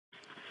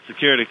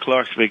Security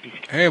Clark speaking.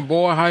 Hey,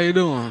 boy, how you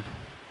doing?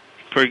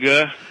 Pretty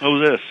good.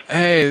 Who's this?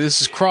 Hey,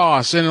 this is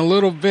Cross. In a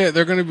little bit,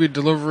 they're going to be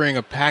delivering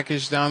a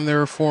package down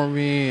there for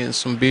me and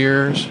some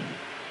beers.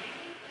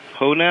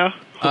 Who now?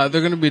 They're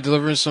going to be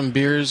delivering some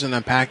beers and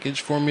a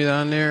package for me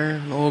down there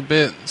in a little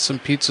bit. Some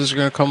pizzas are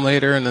going to come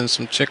later, and then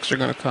some chicks are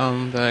going to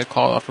come that I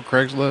called off of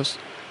Craigslist.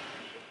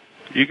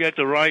 You got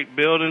the right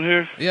building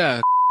here? Yeah,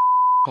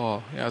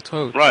 call. Yeah,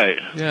 totes. Right.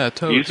 Yeah,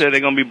 totes. You said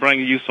they're going to be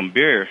bringing you some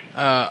beer.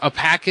 A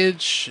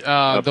package.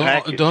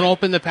 Don't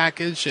open the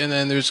package, and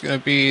then there's going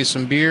to be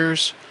some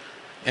beers,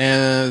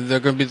 and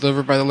they're going to be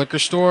delivered by the liquor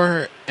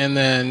store, and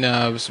then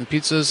some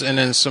pizzas, and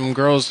then some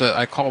girls that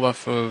I called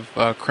off of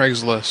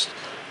Craigslist.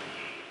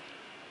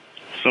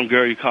 Some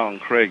girl you calling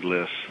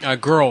Craigslist?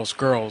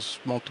 Girls,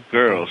 multiple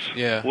girls.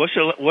 Yeah. What's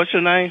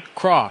your name?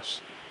 Cross.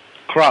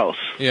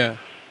 Yeah.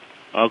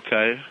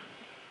 Okay.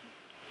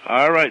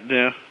 All right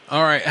then.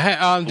 All right. Hey,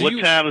 what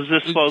time is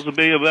this supposed to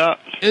be about?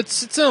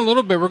 It's in a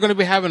little bit. We're going to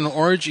be having an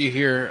orgy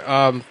here.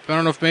 I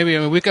don't know if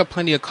we got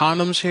plenty of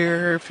condoms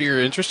here. If you're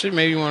interested,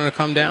 maybe you want to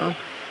come down.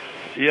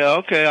 Yeah.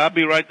 Okay. I'll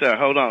be right there.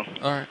 Hold on.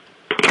 All right.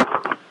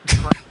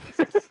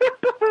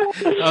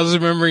 I was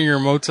remembering your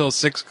Motel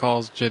 6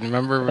 calls, Jen.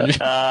 Remember when you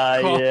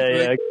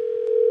yeah.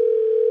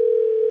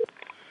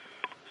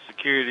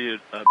 Security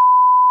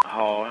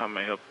hall. How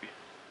may I help you?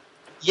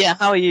 Yeah,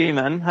 how are you,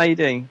 man? How you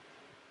doing?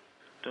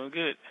 Doing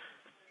good.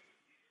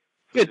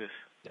 Good.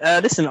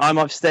 Listen, I'm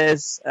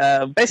upstairs.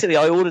 Basically,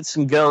 I ordered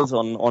some girls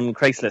on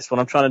Craigslist. What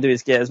I'm trying to do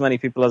is get as many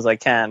people as I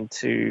can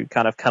to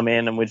kind of come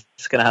in, and we're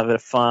just going to have a bit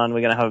of fun.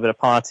 We're going to have a bit of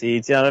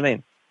party. Do you know what I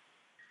mean?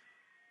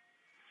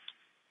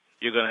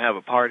 You're going to have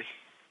a party?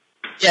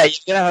 Yeah,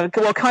 you're going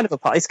to have kind of a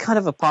party. It's kind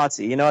of a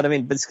party, you know what I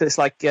mean? But it's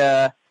like,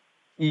 I'm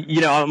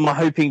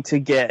hoping to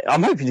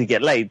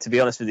get laid, to be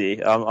honest with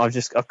you.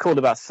 I've called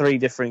about 3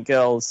 different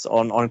girls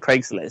on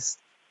Craigslist.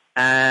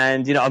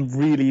 And, I'm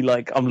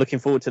really I'm looking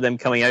forward to them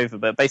coming over,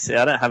 but basically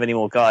I don't have any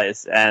more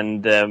guys.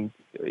 And,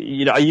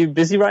 are you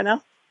busy right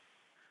now?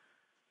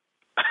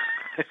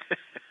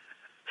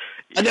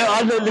 Yeah.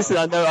 I know, listen,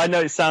 I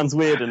know it sounds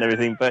weird and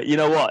everything, but you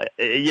know what?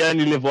 You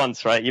only live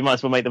once, right? You might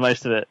as well make the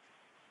most of it.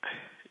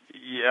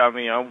 Yeah, I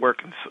mean, I'm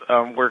working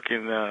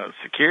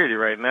security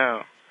right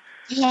now.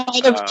 Yeah,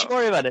 don't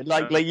worry about it.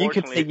 Like you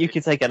could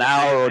take an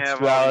hour or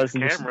 2 hours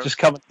and just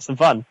come and have some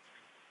fun.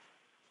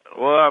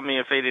 Well, I mean,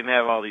 if they didn't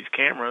have all these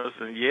cameras,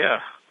 then yeah,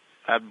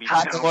 I'd be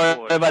down Don't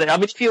worry about it. I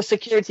mean, if you're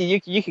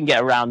security, you can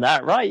get around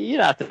that, right? You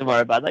don't have to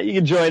worry about that. You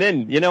can join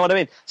in. You know what I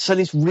mean? So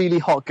these really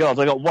hot girls.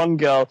 I got one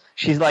girl.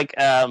 She's like,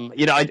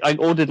 I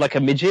ordered like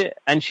a midget,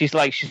 and she's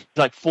like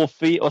 4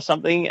 feet or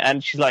something,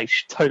 and she's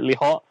totally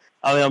hot.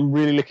 I mean, I'm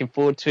really looking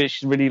forward to it.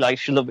 She's really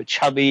she's a little bit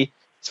chubby.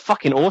 It's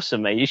fucking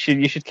awesome, mate. You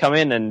should come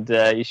in and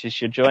you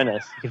should join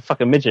us. You can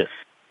fucking midget.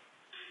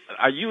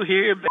 Are you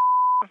here?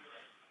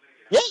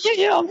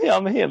 Yeah.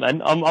 I'm here,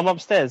 man. I'm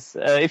upstairs.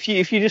 If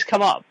you just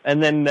come up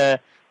and then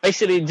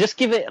basically just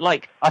give it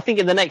I think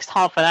in the next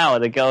half an hour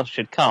the girls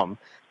should come.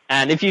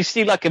 And if you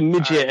see a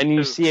midget and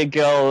you see a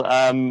girl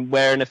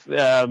wearing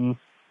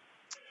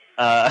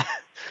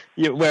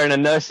you're wearing a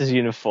nurse's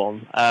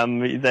uniform,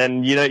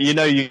 then you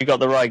know you got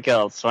the right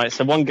girls, right?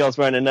 So one girl's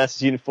wearing a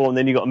nurse's uniform,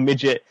 then you got a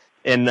midget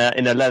in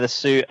a leather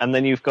suit, and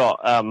then you've got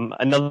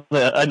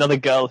another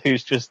girl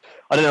who's just,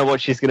 I don't know what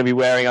she's going to be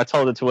wearing. I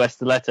told her to wear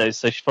stilettos,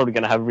 so she's probably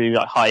going to have really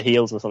high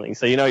heels or something.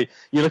 So you're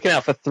looking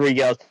out for 3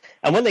 girls,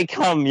 and when they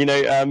come, you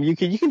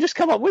can just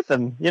come up with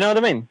them. You know what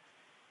I mean?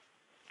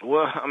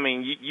 Well, I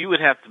mean, you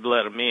would have to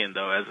let them in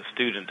though, as a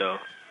student though.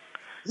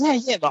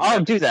 Yeah, but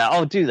I'll do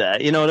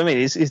that. You know what I mean?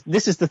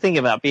 This is the thing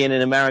about being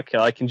in America.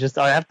 I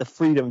have the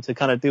freedom to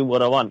kind of do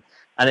what I want,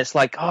 and it's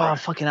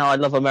fucking hell, I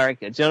love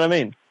America. Do you know what I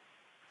mean?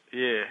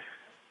 Yeah.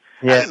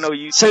 Yeah. I didn't know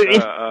you could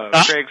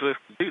Craigslist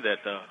could do that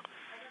though.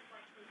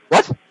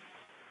 What?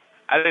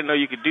 I didn't know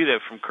you could do that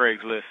from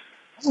Craigslist.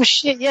 Oh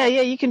shit! Yeah.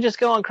 You can just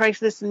go on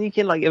Craigslist and you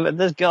can if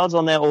there's girls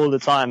on there all the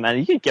time, man.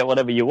 You can get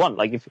whatever you want.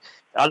 If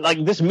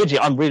this midget,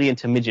 I'm really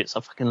into midgets.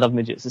 I fucking love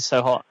midgets. It's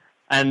so hot.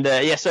 And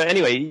so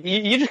anyway,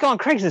 you just go on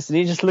Craigslist and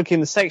you just look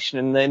in the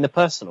section in the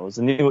personals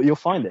and you'll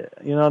find it.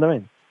 You know what I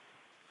mean?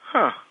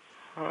 Huh.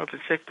 I'll have to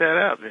check that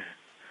out then.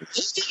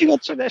 You gotta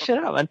check that shit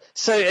out, man.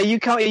 So are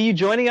you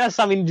joining us?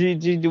 I mean,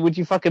 would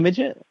you fuck a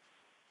midget?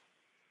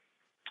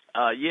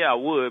 Yeah, I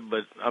would,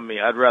 but I mean,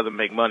 I'd rather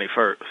make money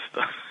first.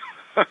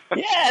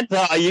 Yeah,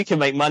 no, you can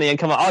make money and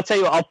come up. I'll tell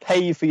you what, I'll pay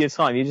you for your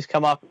time. You just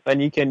come up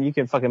and you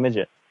can fuck a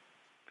midget.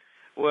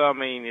 Well, I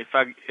mean, if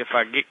I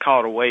get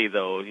caught away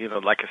though,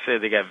 like I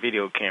said, they got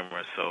video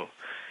cameras, so.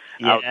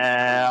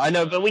 Yeah, I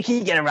know, but we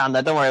can get around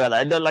that. Don't worry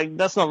about that.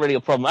 That's not really a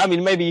problem. I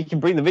mean, maybe you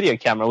can bring the video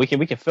camera. We can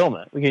film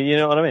it. You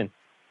know what I mean?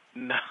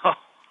 No.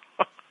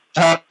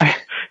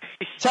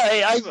 So,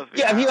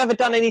 have you ever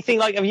done anything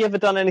have you ever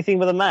done anything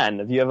with a man?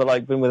 Have you ever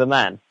been with a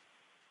man?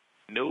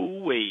 No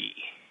way.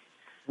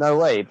 No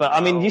way. But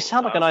I mean, you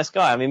sound like a nice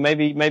guy. I mean,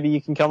 maybe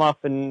you can come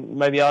up and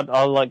maybe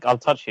I'll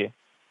touch you.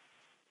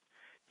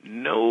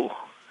 No,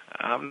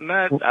 I'm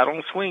not. I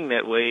don't swing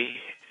that way.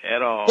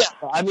 At all.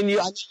 Yeah, I mean,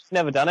 I've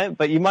never done it,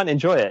 but you might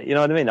enjoy it. You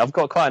know what I mean? I've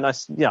got quite a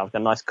nice, I've got a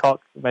nice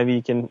cock.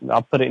 Maybe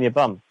I'll put it in your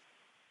bum.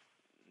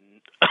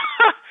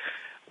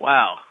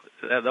 Wow,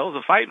 those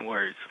are fighting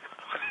words.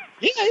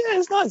 Yeah,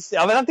 it's nice.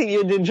 I mean, I think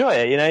you'd enjoy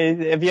it. You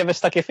know, have you ever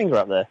stuck your finger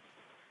up there?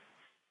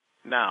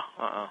 No,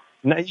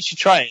 No, you should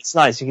try it. It's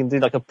nice. You can do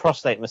like a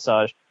prostate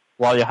massage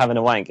while you're having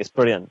a wank. It's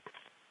brilliant.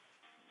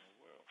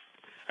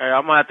 Hey,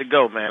 I'm gonna have to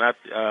go, man.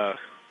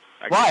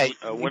 Why?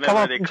 Come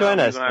up and join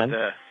us,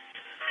 man.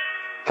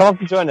 Come up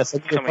and join us. I'll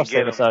give you a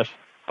prostate massage.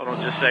 Hold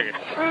on just a second.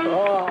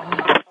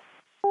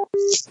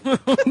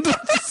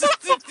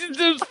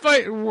 Those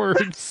fighting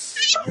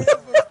words.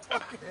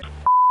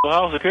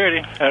 Well,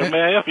 security. How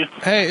may I help you?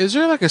 Hey, is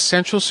there like a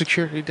central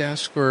security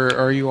desk, or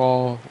are you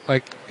all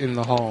like in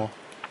the hall?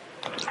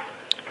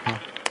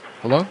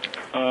 Hello?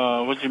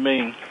 What do you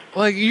mean?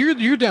 Like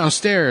you're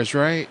downstairs,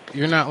 right?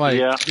 You're not like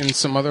in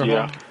some other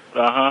hall.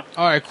 Uh-huh.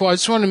 All right, cool. I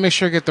just wanted to make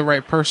sure I get the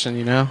right person.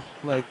 You know,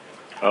 like.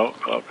 Oh,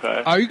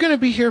 okay. Are you gonna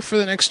be here for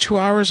the next 2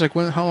 hours? Like,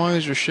 how long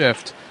is your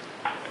shift?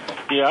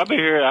 Yeah, I'll be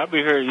here.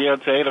 Yeah,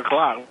 till 8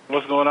 o'clock.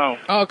 What's going on?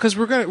 Oh, because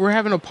we're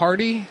having a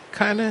party,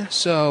 kind of.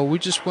 So we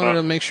just wanted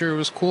to make sure it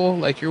was cool.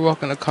 Like, you're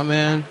welcome to come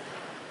in.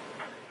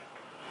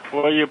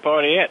 Where your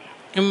party at?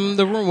 In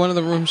the room, one of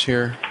the rooms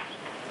here.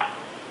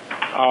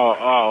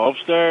 Oh,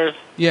 upstairs.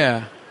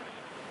 Yeah.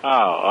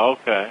 Oh,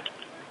 okay.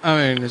 I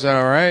mean, is that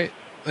all right?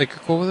 Like, you're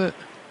cool with it?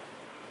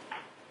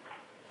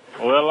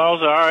 Well, as long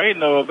as I already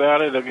know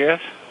about it, I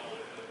guess.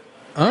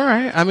 All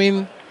right. I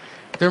mean,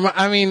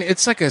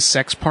 it's like a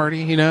sex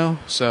party, you know.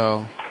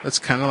 So that's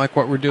kind of like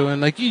what we're doing.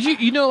 Like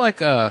you know,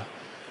 like you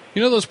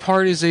know those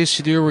parties they used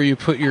to do where you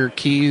put your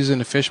keys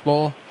in a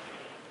fishbowl.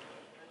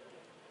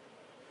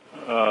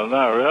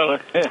 Not really.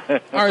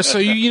 All right. So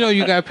you know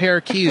you got a pair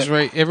of keys,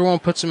 right? Everyone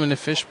puts them in a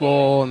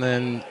fishbowl, and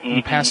then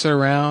you pass it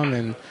around,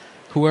 and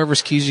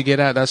whoever's keys you get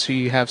out, that's who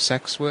you have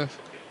sex with.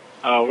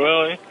 Oh,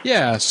 really?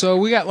 Yeah, so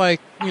we got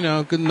like, you know,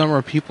 a good number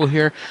of people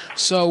here.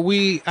 So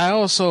I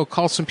also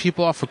called some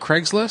people off of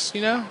Craigslist,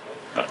 you know?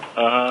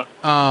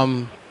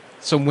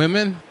 Some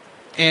women.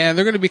 And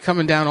they're going to be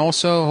coming down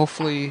also,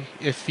 hopefully,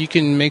 if you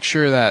can make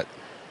sure that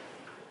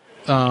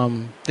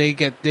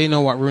they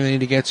know what room they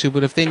need to get to.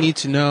 But if they need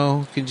to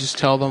know, you can just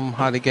tell them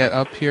how to get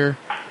up here.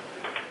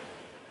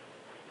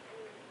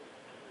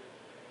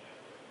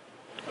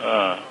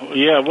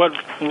 Yeah, what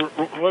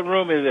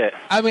room is that?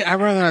 I mean, I'd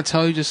rather not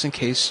tell you just in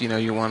case, you know,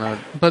 you want to...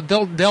 But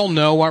they'll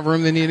know what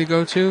room they need to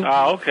go to.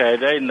 Oh, okay.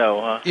 They know,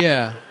 huh?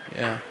 Yeah.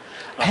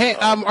 Hey,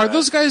 are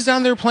those guys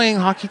down there playing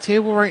hockey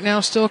table right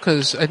now still?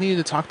 Because I need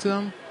to talk to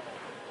them.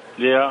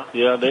 Yeah,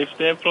 they've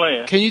been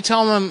playing. Can you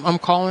tell them I'm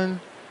calling?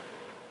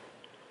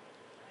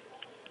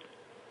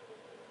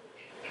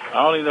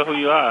 I don't even know who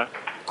you are.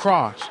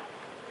 Cross?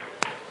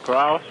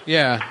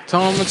 Yeah.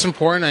 Tell them it's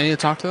important. I need to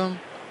talk to them.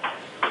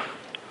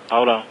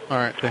 Hold on. All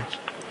right, thanks.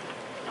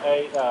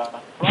 Hey,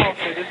 Cross,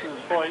 this is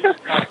for you.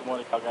 Talk to one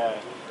of y'all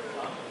guys.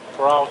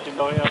 Cross, you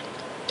know him?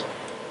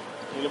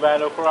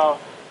 Anybody know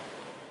Cross?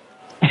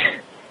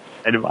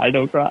 Anybody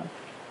know Cross?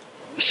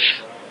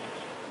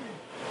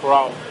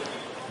 Cross.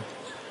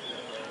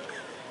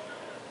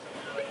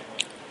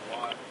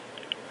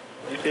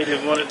 He said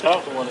he wanted to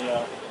talk to one of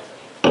y'all.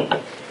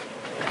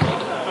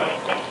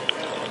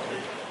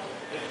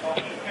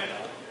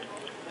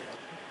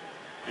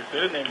 He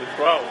said his name is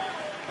Cross.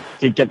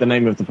 You get the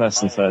name of the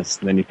person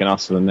first, and then you can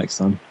ask for them next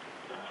time.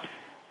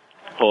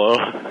 Hello.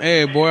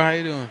 Hey, boy, how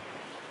you doing?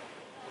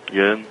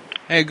 Good.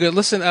 Hey, good.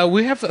 Listen,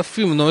 we have a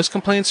few noise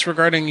complaints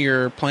regarding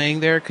your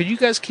playing there. Could you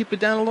guys keep it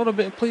down a little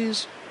bit,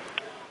 please?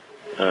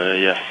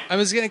 Yeah. I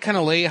was getting kind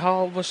of late.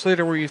 How much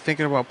later were you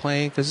thinking about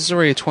playing? Because it's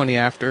already 20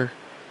 after.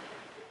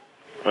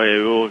 Oh, yeah,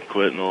 we'll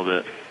quit in a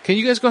little bit. Can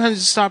you guys go ahead and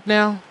stop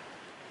now?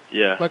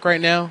 Yeah. Like right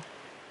now?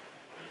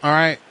 All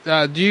right.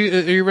 Are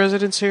you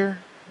residents here?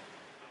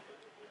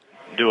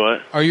 Do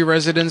what? Are you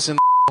residents in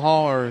the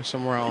hall or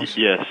somewhere else?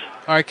 Yes.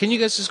 All right. Can you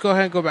guys just go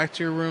ahead and go back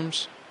to your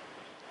rooms?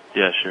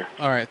 Yeah, sure.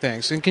 All right.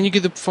 Thanks. And can you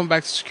give the phone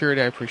back to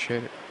security? I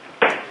appreciate it.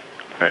 All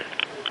right.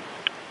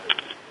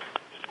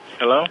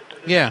 Hello?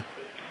 Yeah.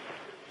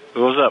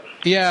 What's up?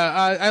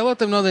 Yeah. I let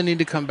them know they need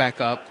to come back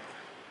up.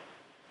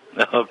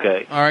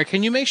 Okay. All right.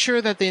 Can you make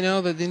sure that they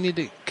know that they need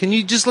to... Can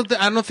you just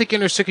I don't think you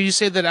understood. Can you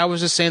say that I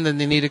was just saying that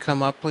they need to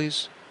come up,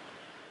 please?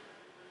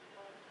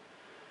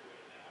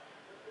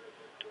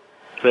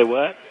 Say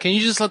what? Can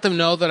you just let them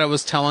know that I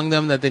was telling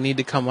them that they need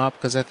to come up?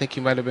 Because I think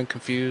you might have been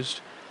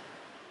confused.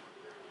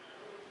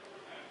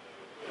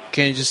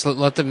 Can you just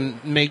let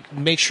them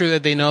make sure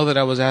that they know that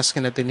I was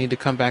asking that they need to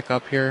come back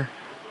up here?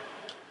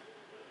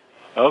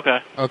 Okay.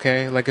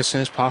 Okay, like as soon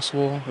as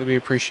possible. It would be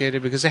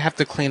appreciated because they have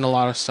to clean a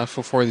lot of stuff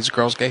before these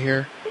girls get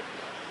here.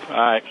 All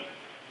right.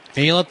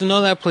 Can you let them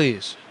know that,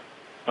 please?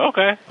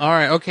 Okay. All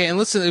right, okay. And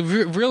listen,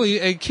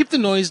 really, keep the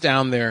noise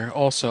down there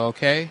also,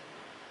 okay?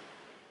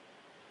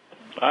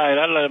 All right,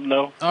 I'll let them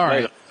know. All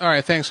right. Later. All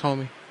right, thanks,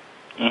 homie.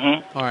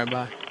 Mm-hmm. All right,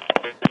 bye.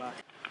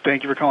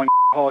 Thank you for calling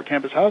Hall at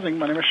Campus Housing.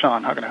 My name is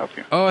Sean. How can I help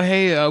you? Oh,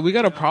 hey, we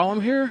got a problem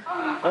here.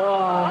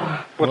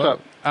 What's up?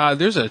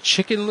 There's a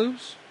chicken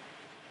loose.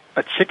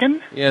 A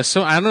chicken? Yeah,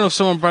 so I don't know if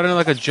someone brought in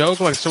like a joke,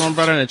 like someone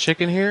brought in a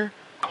chicken here.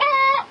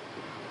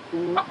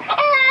 An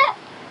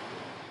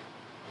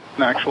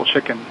actual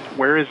chicken.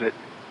 Where is it?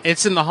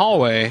 It's in the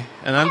hallway,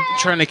 and I'm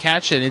trying to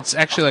catch it. It's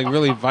actually like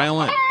really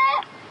violent.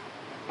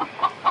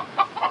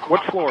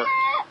 What floor?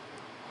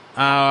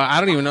 I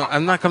don't even know.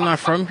 I'm not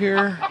from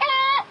here.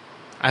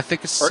 I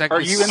think it's second.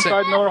 Are you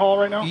inside Miller Hall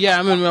right now? Yeah,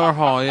 I'm in Miller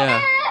Hall,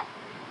 yeah.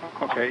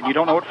 Okay, you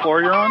don't know what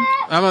floor you're on?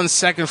 I'm on the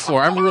second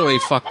floor. I'm really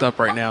fucked up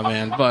right now,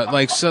 man. But,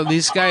 like, so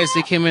these guys,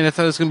 they came in, I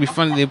thought it was going to be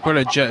funny. They put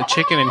a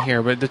chicken in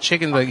here, but the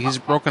chicken, like, he's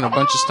broken a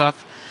bunch of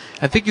stuff.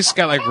 I think he's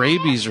got, like,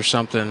 rabies or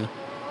something.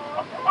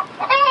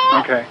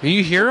 Okay. Do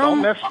you hear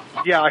him?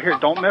 Yeah, I hear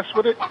it. Don't mess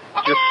with it.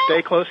 Just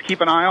stay close.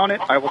 Keep an eye on it.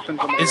 I will send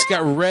somebody. It's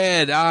got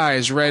red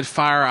eyes, red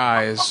fire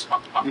eyes.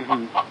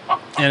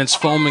 Mm-hmm. And it's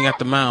foaming at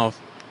the mouth.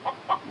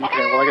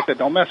 Okay, well, like I said,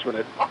 don't mess with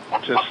it.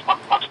 Just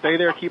stay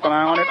there, keep an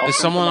eye on it. Is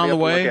someone on the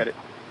way? Look at it.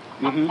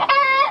 Mm-hmm.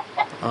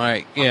 All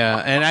right, yeah.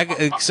 And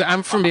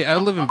I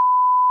live in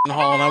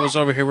Hall, and I was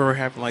over here. We were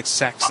having, like,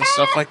 sex and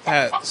stuff like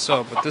that.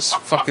 So, but this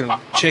fucking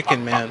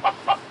chicken, man.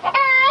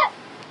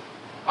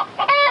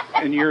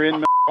 And you're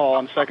in Hall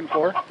on the second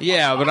floor?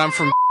 Yeah, but I'm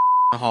from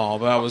Hall,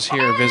 but I was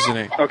here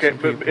visiting. Okay,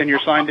 and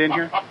you're signed in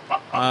here?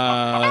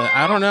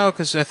 I don't know,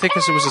 because I think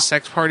because it was a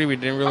sex party, we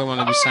didn't really want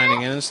to be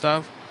signing in and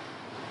stuff.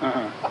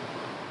 Uh-huh.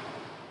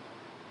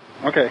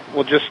 Okay,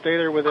 well, just stay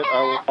there with it.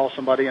 I will call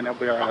somebody, and they'll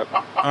be all right.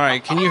 All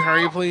right, can you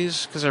hurry,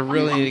 please? Because I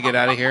really need to get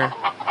out of here.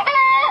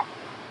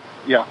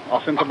 Yeah,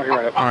 I'll send somebody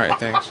right up. All right,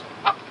 thanks.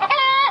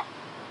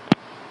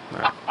 All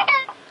right.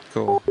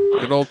 Cool.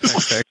 Good old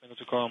Thanks. Thank you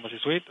for calling Mushy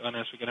Sweet.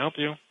 Unless we can help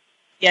you.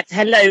 Yes,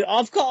 hello.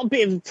 I've got a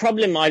bit of a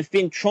problem. I've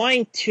been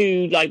trying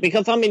to, like,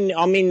 because I'm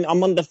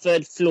on the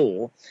third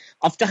floor.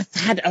 I've just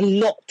had a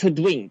lot to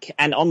drink,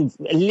 and I'm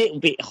a little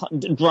bit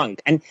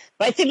drunk. And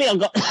basically,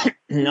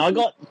 I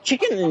got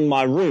chicken in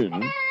my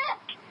room,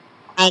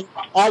 and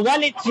I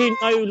wanted to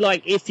know,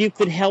 like, if you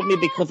could help me,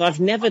 because I've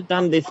never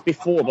done this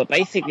before. But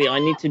basically, I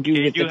need to do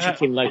with the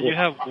chicken. Like, you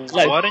have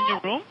what in your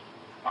room?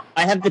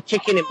 I have the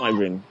chicken in my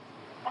room.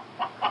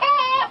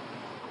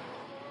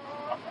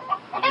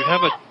 You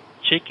have a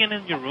chicken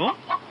in your room?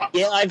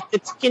 Yeah, I have the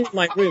chicken in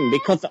my room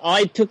because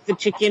I took the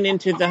chicken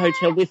into the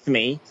hotel with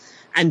me.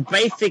 And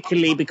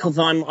basically, because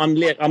I'm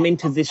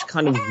into this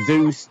kind of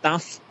zoo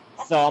stuff,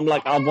 so I'm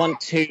like, I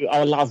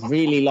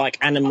really like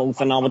animals,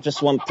 and I would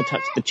just want to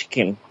touch the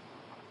chicken.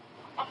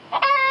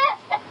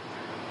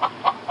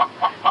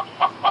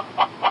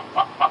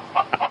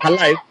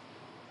 Hello?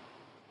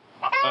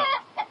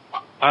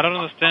 I don't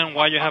understand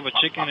why you have a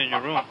chicken in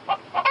your room.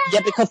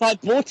 Yeah, because I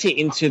brought it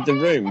into the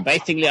room.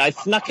 Basically, I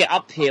snuck it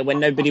up here when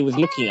nobody was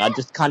looking. I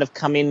just kind of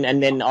come in,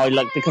 and then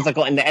because I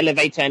got in the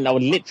elevator and I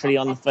was literally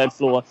on the third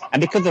floor,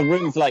 and because the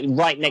room's like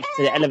right next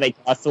to the elevator,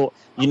 I thought,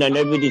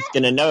 nobody's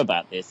going to know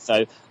about this.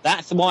 So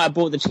that's why I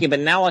bought the chicken, but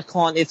now I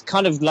can't. It's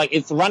kind of like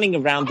it's running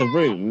around the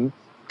room,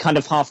 kind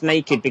of half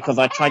naked, because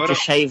I tried to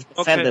shave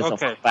the feathers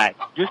off the back.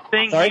 You're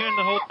staying here in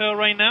the hotel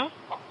right now?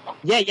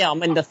 Yeah,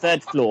 I'm in the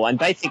third floor, and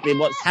basically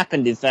what's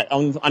happened is that,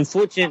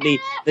 unfortunately,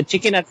 the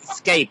chicken has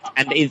escaped,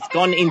 and it's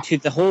gone into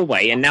the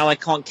hallway, and now I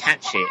can't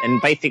catch it,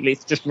 and basically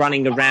it's just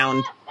running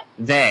around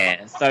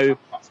there. So,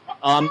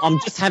 I'm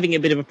just having a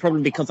bit of a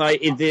problem, because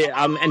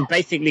and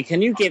basically,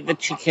 can you get the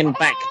chicken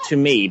back to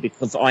me,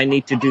 because I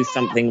need to do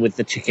something with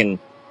the chicken.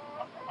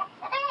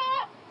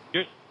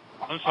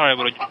 I'm sorry,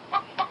 but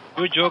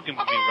you're joking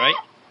with me, right?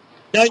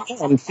 No,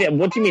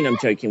 what do you mean I'm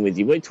joking with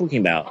you? What are you talking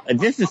about?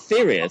 This is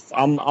serious.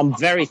 I'm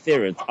very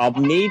serious. I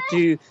need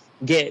to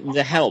get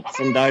the help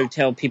from the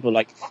hotel people,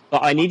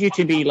 but I need you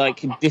to be,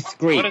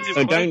 discreet.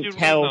 So don't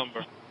tell...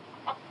 Number?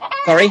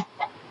 Sorry?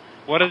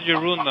 What is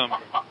your room number?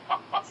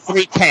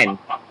 310.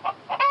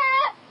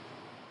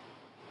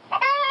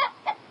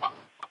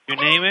 Your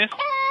name is?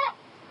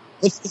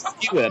 Mr.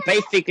 Stewart,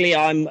 basically,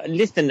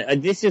 listen,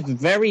 this is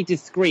very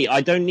discreet.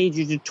 I don't need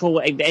you to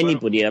talk to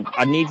anybody.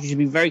 I need you to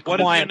be very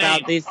quiet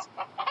about this.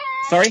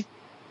 Sorry?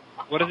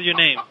 What is your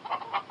name?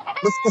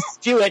 Mr.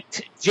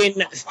 Stewart,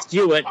 Jin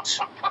Stewart.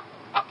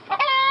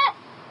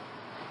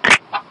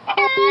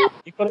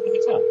 You got a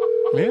guitar?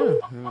 Yeah.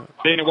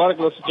 Danny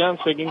Waterglass, John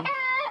speaking.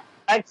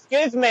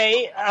 Excuse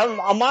me,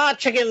 my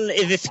chicken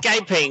is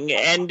escaping,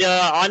 and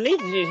I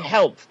need your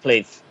help,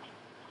 please.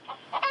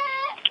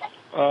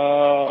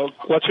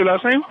 What's your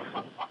last name?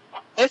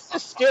 Mr.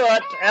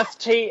 Stewart,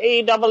 Stewart.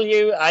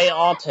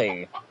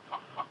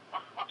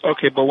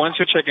 Okay, but when's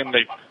your check-in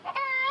date?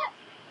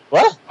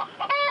 What?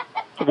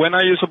 When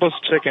are you supposed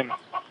to check in?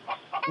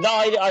 No,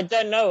 I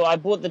don't know. I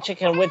brought the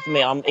chicken with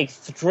me. I'm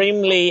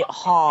extremely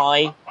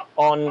high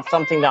on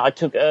something that I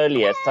took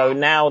earlier, so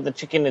now the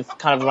chicken is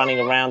kind of running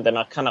around and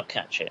I cannot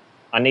catch it.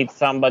 I need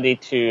somebody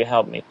to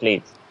help me,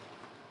 please.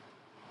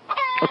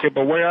 Okay,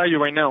 but where are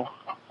you right now?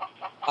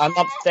 I'm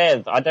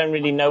upstairs. I don't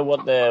really know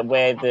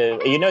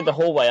the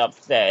hallway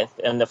upstairs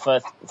on the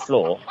first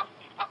floor.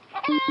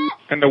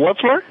 In the what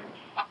floor?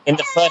 In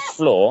the first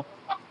floor.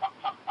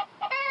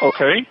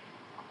 Okay.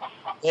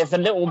 There's a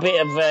little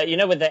bit of,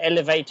 where the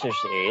elevator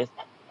is?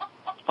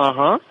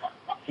 Uh-huh.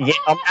 Yeah,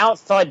 I'm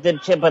outside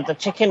but the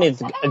chicken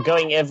is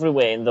going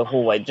everywhere in the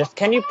hallway. Just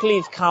can you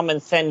please come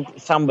and send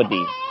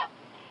somebody?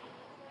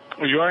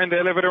 You are in the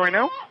elevator right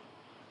now?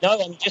 No,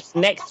 I'm just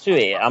next to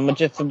it. I'm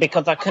just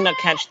because I cannot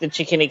catch the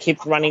chicken. It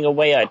keeps running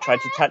away. I try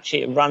to touch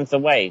it, it runs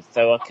away,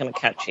 so I cannot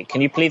catch it.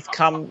 Can you please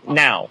come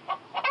now?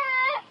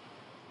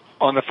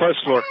 On the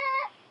first floor.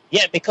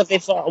 Yeah, because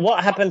if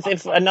what happens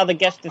if another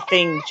guest is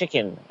seeing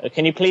chicken?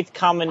 Can you please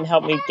come and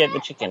help me get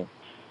the chicken?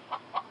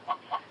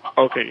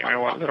 Okay, give me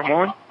one little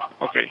moment.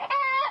 Okay.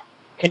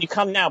 Can you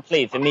come now,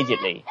 please,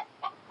 immediately?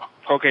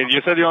 Okay,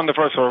 you said you're on the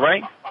first floor,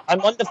 right?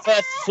 I'm on the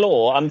first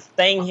floor. I'm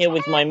staying here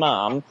with my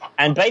mom,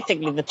 and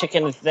basically the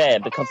chicken is there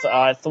because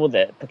I saw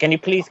that. But can you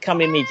please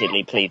come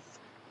immediately, please?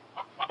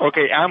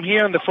 Okay, I'm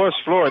here on the first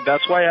floor.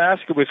 That's why I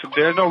asked you, because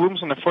there's no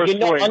rooms on the first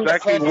floor. You're not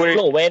exactly on the first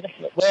floor.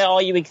 Where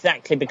are you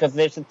exactly? Because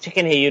there's a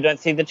chicken here. You don't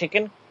see the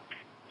chicken?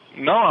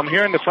 No, I'm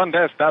here in the front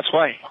desk. That's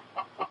why.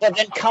 Well,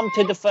 then come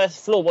to the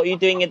first floor. What are you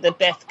doing at the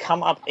desk?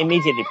 Come up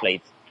immediately,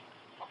 please.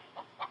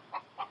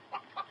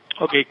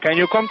 Okay, can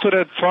you come to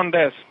the front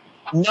desk?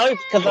 No,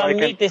 because I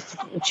need this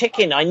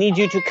chicken. I need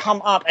you to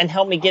come up and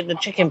help me get the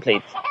chicken,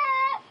 please.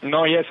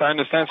 No, yes, I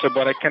understand, sir,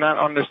 but I cannot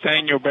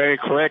understand you very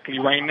correctly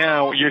right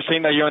now. You're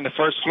saying that you're on the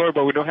first floor,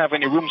 but we don't have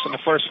any rooms on the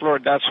first floor.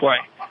 That's why.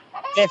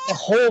 There's the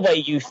hallway,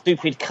 you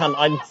stupid cunt.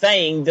 I'm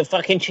saying the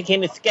fucking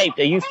chicken escaped.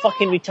 Are you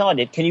fucking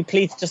retarded? Can you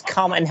please just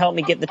come and help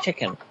me get the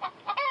chicken?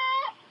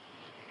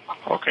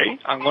 Okay,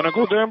 I'm going to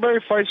go there and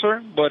verify,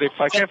 sir, but if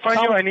I can't find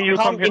you, I need you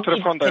to come here to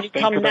the front desk.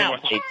 Thank you very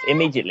much. Please,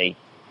 immediately.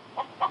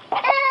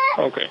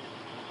 Okay.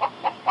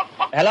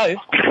 Hello?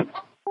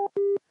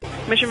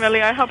 Mission Valley,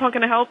 IHOP, how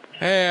can I help?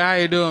 Hey, how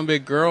you doing,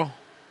 big girl?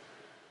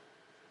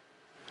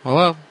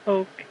 Hello?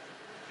 Okay.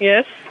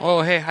 Yes?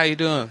 Oh, hey, how you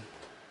doing?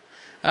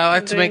 I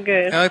like to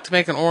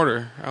make an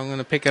order. I'm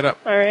gonna pick it up.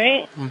 All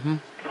right. Mm-hmm.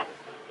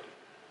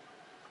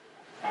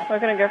 What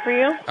can I get for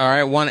you? All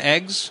right, 1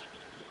 eggs.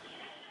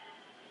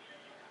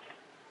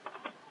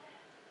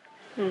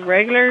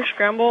 Regular,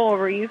 scramble,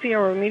 over easy,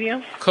 or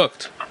medium?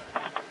 Cooked.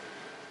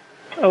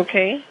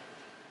 Okay.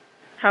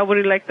 How would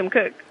you like them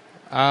cooked?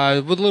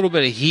 With a little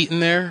bit of heat in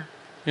there,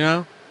 you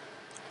know?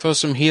 Throw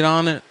some heat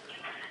on it.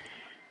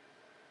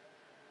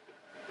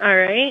 All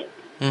right.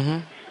 Mm-hmm.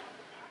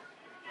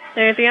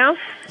 Anything else?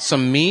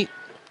 Some meat.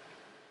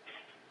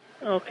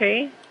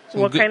 Okay.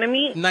 What kind of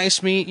meat?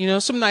 Nice meat, you know,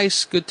 some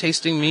nice, good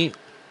tasting meat.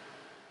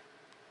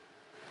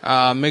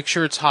 Make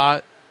sure it's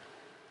hot.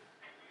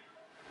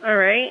 All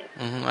right.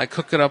 Mm-hmm. I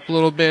cook it up a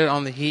little bit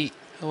on the heat.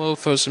 Throw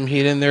some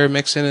heat in there,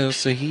 mix in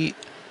with the heat.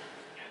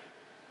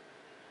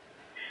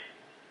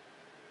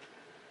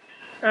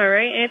 All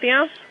right. Anything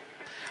else?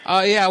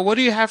 Yeah, what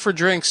do you have for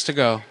drinks to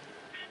go?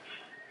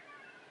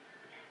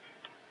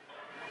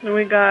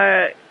 We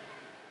got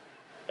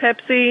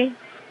Pepsi,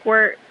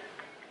 Squirt,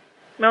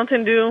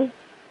 Mountain Dew,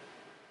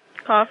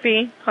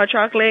 coffee, hot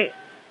chocolate.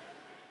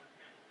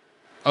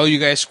 Oh, you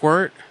guys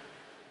squirt?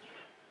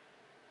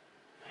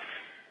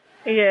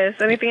 Yes.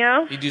 Anything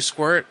else? You do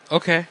squirt?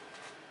 Okay.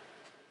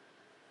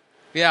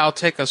 Yeah, I'll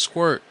take a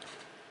squirt.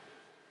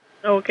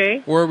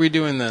 Okay. Where are we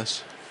doing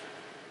this?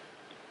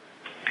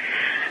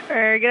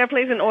 Gonna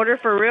place an order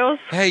for reals?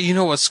 Hey, you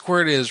know what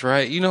squirt is,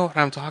 right? You know what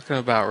I'm talking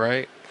about,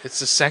 right?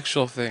 It's a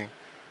sexual thing.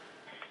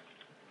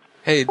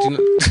 Hey, do you know...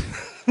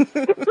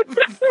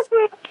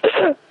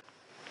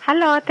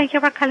 Hello, thank you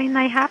for calling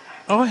IHOP.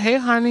 Oh, hey,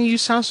 honey, you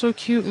sound so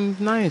cute and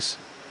nice.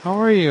 How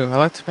are you? I'd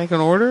like to make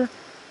an order.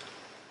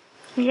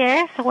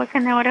 Yes, what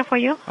can I order for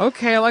you?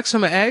 Okay, I like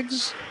some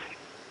eggs.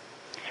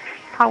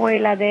 How will you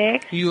like the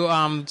egg?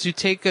 You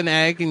take an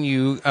egg and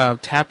you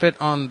tap it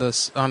on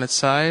its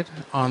side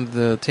on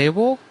the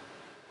table,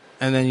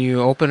 and then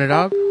you open it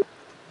up.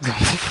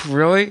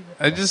 Really?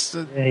 I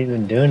didn't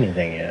even do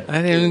anything yet.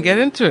 I didn't even get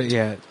into it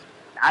yet.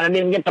 I didn't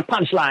even get the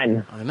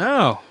punchline. I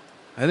know.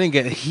 I didn't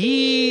get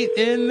heat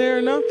in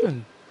there,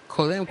 nothing.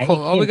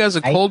 All we got is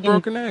a cold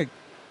broken egg.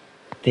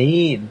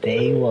 They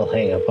will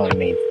hang up on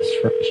me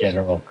just for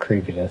general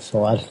creepiness a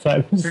lot of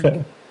times.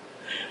 So.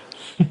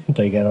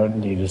 Like, I don't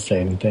need to say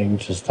anything,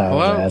 just I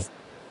was asked.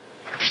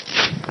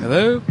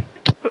 Hello?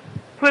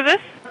 Who is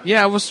this?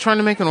 Yeah, I was trying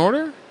to make an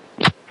order.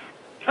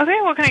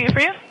 Okay, what can I get for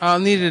you? I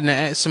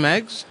needed some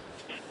eggs.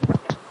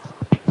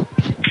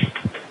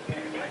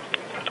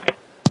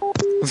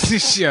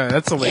 Yeah,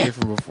 that's a lady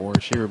from before.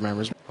 She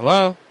remembers.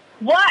 Hello?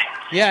 What?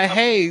 Yeah,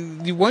 hey,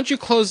 why don't you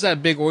close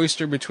that big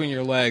oyster between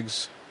your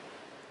legs?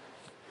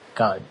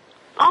 God.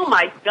 Oh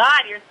my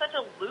God, you're such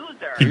a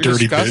loser. You're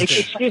dirty disgusting. bitch.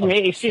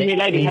 Excuse me,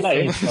 lady.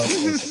 Hello.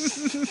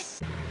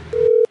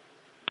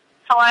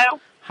 Hello?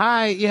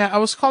 Hi, yeah, I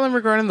was calling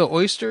regarding the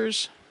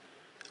oysters.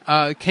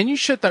 Can you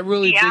shut that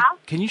really big?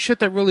 Can you shut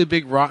that really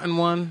big rotten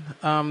one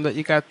that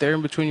you got there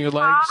in between your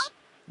legs?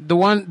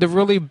 The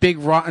really big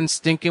rotten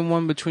stinking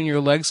one between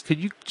your legs. Could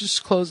you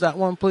just close that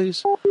one,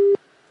 please?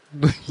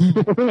 You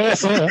should have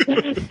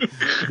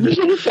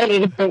said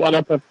it to put one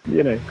up,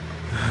 you know.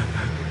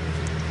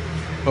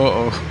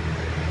 Uh-oh.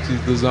 She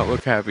does not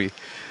look happy.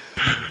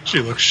 She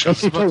looks shocked.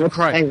 She's about to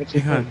cry. Did you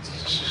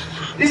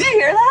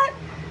hear that?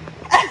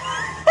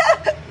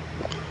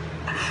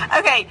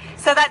 Okay,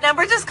 so that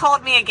number just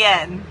called me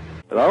again.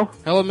 Hello?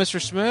 Hello,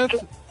 Mr. Smith.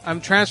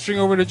 I'm transferring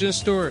over to Jen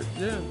Stewart.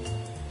 Yeah.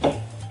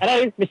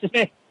 Hello, Mr.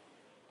 Smith.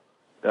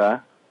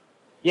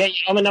 Yeah,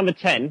 I'm at number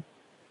 10.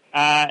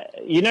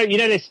 You know,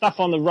 there's stuff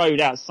on the road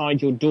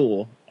outside your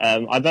door.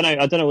 I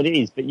don't know what it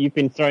is, but you've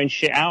been throwing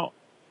shit out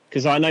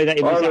because I know that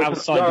it was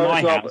outside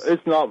my house.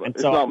 It's not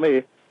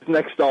me. It's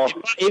next door.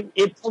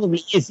 It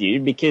probably is you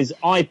because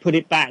I put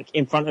it back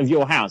in front of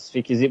your house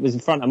because it was in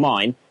front of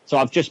mine. So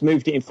I've just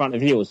moved it in front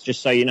of yours,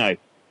 just so you know.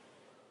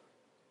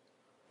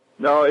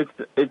 No, it's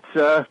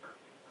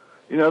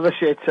you know the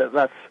shit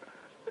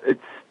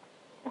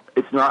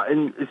it's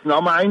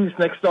not mine. It's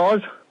next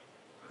door's.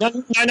 No.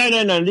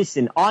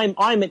 Listen,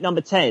 I'm at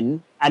number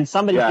 10, and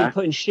somebody's been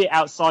putting shit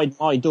outside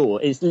my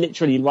door. It's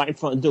literally right in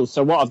front of the door.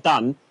 So what I've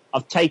done,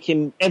 I've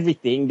taken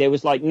everything. There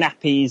was like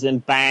nappies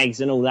and bags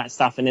and all that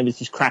stuff, and there was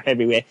just crap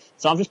everywhere.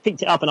 So I've just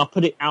picked it up and I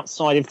put it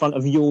outside in front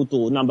of your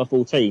door, number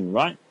 14,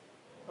 right?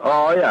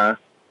 Oh yeah.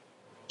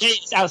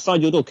 It's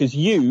outside your door because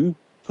you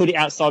put it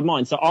outside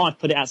mine, so I've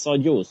put it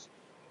outside yours.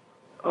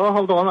 Oh,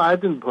 hold on, I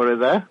didn't put it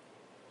there.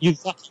 You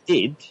fucking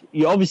did.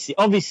 You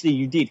obviously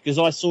you did because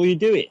I saw you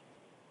do it.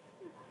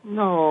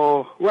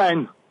 No,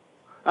 when?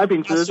 I've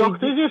been to the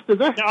doctor's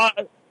yesterday.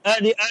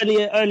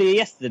 Earlier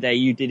yesterday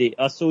you did it.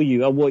 I saw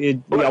you. I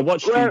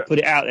watched you put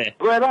it out there.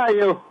 Where are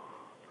you?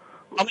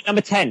 I'm at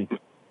number 10.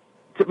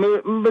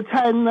 Number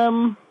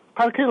 10,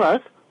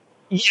 Parkillas?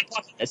 Yeah,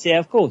 Parkillas, yeah,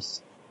 of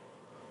course.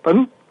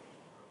 Pardon?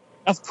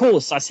 Of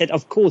course, I said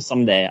of course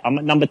I'm there. I'm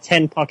at number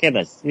 10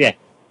 Parkillas, yeah.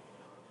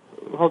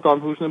 Hold on,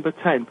 who's number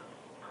 10?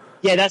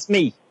 Yeah, that's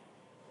me.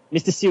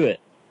 Mr. Stewart.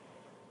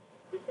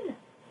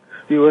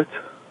 Stewart?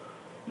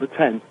 The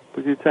 10.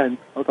 Was you 10?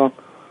 Hold on.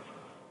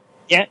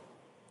 Yeah.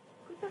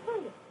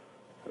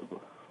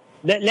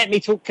 Let me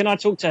talk. Can I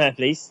talk to her,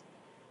 please?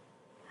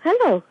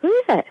 Hello, who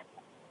is it?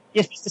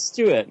 Yes, Mr.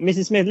 Stewart.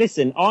 Mrs. Smith,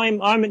 listen,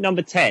 I'm at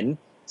number 10.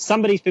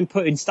 Somebody's been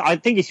putting stuff. I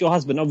think it's your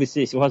husband.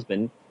 Obviously, it's your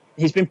husband.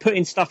 He's been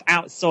putting stuff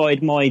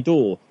outside my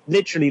door.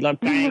 Literally, like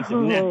bags of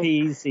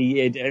nappies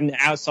and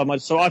outside my door.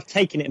 So I've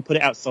taken it and put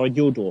it outside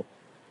your door.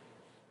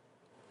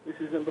 This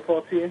is number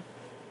 14.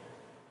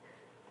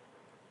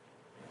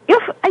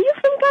 Are you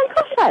from Glen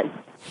Crossland?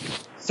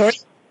 Sorry?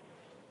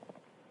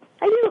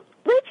 Where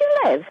do you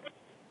live?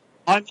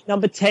 I'm at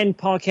number 10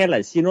 Park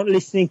Ellis. You're not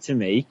listening to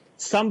me.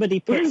 Somebody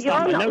put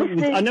stuff. I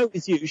know it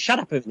was you. Shut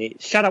up a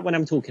minute. Shut up when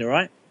I'm talking, all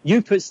right?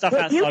 You put stuff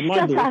outside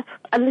my door. Shut up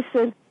and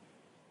listen.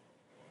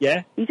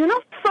 Yeah? You do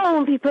not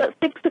phone people at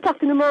 6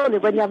 o'clock in the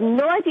morning when you have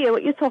no idea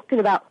what you're talking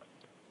about.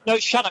 No,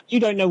 shut up. You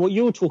don't know what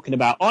you're talking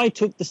about. I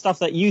took the stuff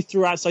that you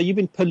threw outside. You've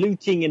been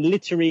polluting and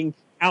littering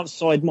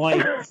outside my,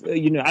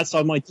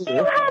 outside my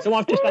door. So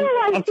I've just done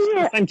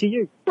the same to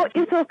you. What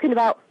you're talking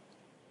about?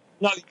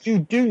 No, you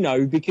do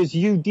know because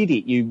you did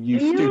it. You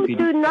stupid. You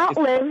do not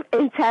live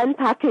in 10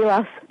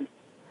 Paculas.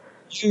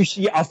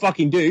 Yeah, I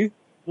fucking do.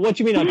 What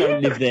do you mean I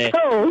don't live there?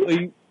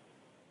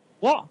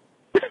 What?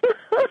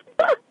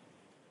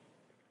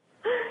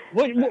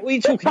 What are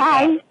you talking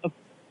about?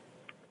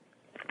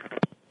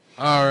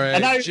 All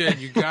right, Jen,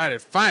 you got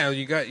it. Finally,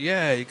 you got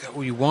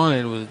what you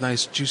wanted. It was a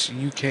nice,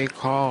 juicy UK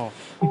call.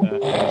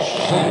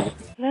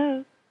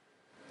 Hello.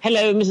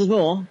 Hello, Mrs.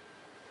 Moore.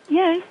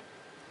 Yes.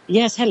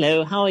 Yes,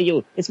 hello. How are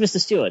you? It's Mr.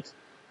 Stewart.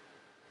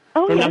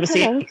 Oh, from yes, number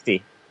hello.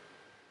 60.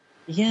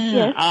 Yeah.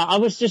 Yes. I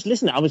was just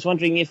listening. I was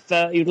wondering if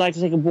you'd like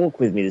to take a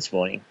walk with me this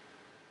morning.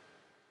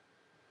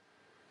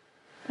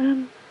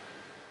 I'm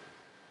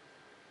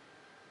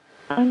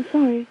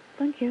sorry.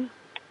 Thank you.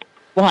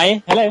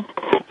 Why? Hello.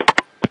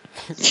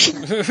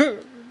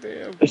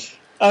 Damn.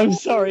 I'm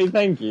sorry,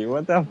 thank you.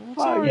 What the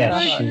fuck? Yeah,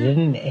 she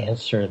didn't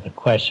answer the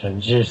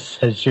question. She just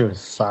said she was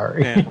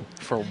sorry. Yeah,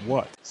 for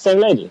what? Same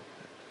lady.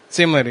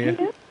 Same lady.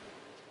 Yeah.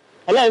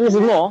 Hello,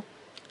 Mrs. Moore.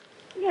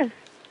 Yes.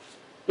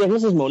 Yeah,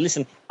 Mrs. Moore,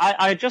 listen,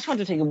 I just want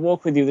to take a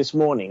walk with you this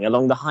morning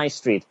along the high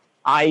street.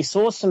 I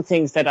saw some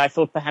things that I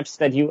thought perhaps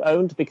that you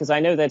owned because I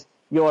know that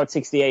you're at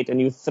 68 and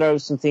you throw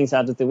some things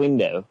out of the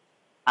window.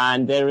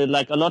 And there are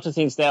like a lot of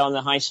things there on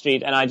the high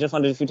street, and I just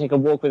wondered if you take a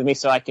walk with me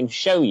so I can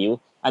show you,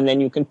 and then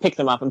you can pick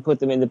them up and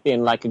put them in the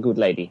bin like a good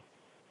lady.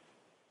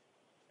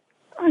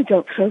 I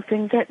don't throw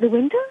things out the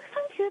window.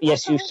 Thank you.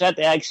 Yes, you said.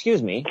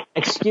 Excuse me.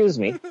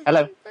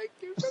 Hello.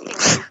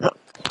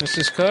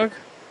 Mrs. Cook?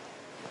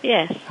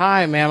 Yes.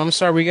 Hi, ma'am. I'm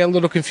sorry. We got a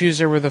little confused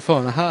there with the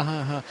phone.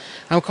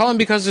 I'm calling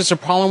because there's a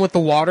problem with the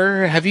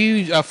water. Have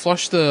you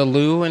flushed the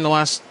loo in the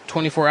last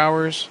 24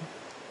 hours?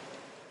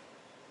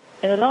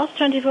 In the last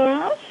 24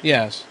 hours?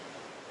 Yes.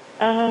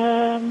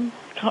 Can't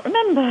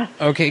remember.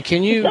 Okay,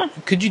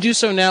 could you do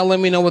so now? Let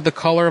me know what the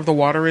color of the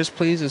water is,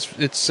 please.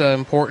 It's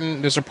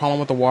important. There's a problem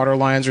with the water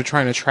lines. We're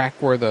trying to track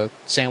where the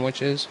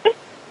sandwich is.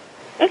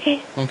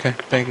 Okay. Okay,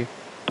 thank you.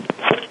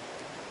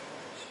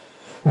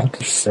 Not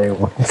to say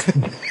what's in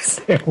the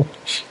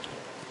sandwich.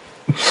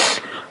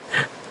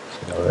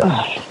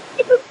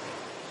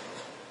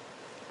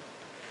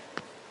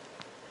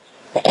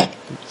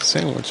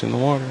 Sandwich in the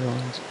water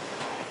lines.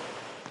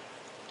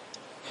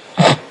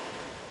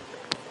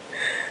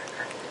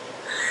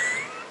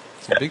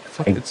 big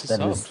fucking. It's a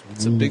sub.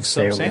 It's a big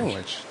sub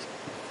sandwich.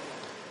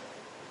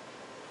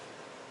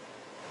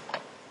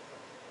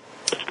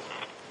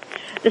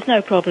 There's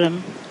no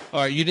problem. All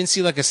right, you didn't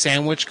see like a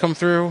sandwich come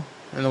through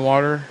in the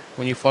water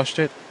when you flushed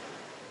it?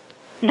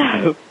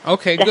 No.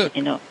 Okay,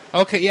 definitely good. Not.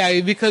 Okay,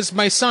 yeah, because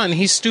my son,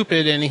 he's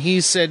stupid, and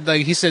he said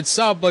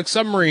sub like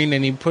submarine,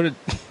 and he put it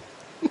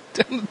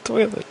down the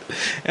toilet.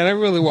 And I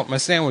really want my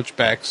sandwich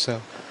back,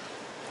 so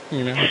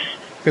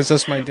because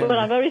that's my dinner. Well,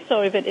 I'm very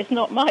sorry, but it's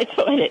not my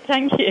toilet.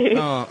 Thank you.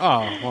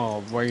 Oh,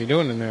 well, what are you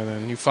doing in there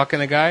then? You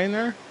fucking a guy in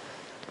there?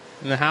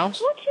 In the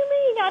house? What do you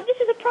mean? This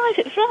is a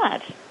private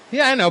flat.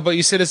 Yeah, I know, but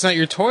you said it's not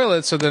your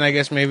toilet, so then I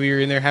guess maybe you're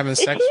in there having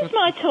sex with... It is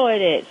my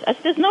toilet.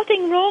 There's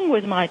nothing wrong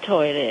with my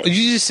toilet.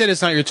 You just said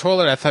it's not your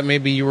toilet. I thought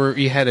maybe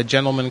you had a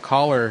gentleman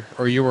caller,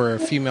 or you were a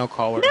female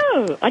caller.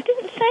 No, I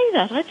didn't say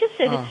that. I just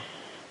said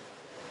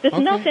there's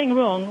nothing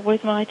wrong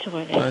with my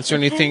toilet.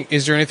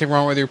 Is there anything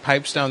wrong with your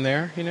pipes down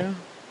there,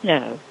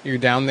 No. You're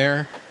down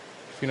there,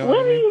 if you know Where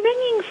what I mean? are you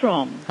ringing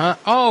from? Huh?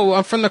 Oh,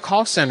 I'm from the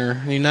call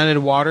center, United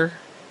Water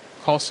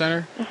call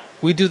center.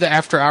 We do the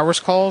after-hours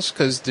calls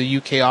because the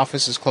UK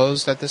office is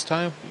closed at this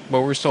time,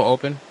 but we're still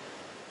open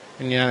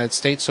in the United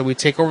States, so we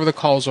take over the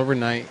calls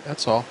overnight.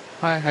 That's all.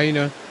 Hi, how you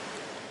doing?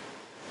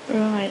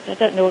 Right, I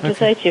don't know what to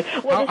say to you.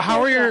 How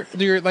are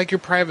your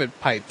private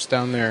pipes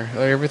down there?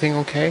 Are everything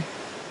okay?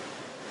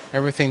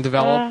 Everything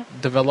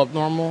developed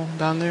normal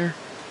down there?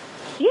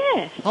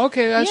 Yes.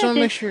 Okay, I just want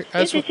to make sure.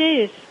 Yes, it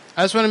is.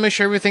 I just want to make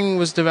sure everything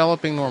was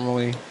developing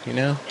normally,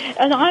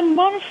 And I'm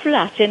one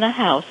flat in a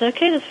house,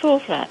 okay? There's 4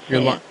 flats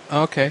here.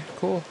 Okay,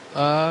 cool.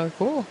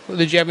 Cool.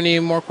 Did you have any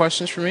more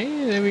questions for me?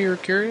 Maybe you were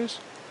curious?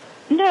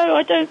 No,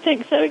 I don't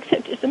think so,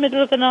 except it's the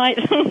middle of the night.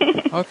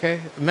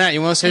 Okay. Matt,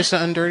 you want to say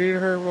something dirty to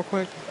her real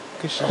quick?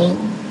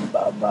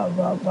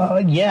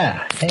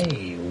 Yeah.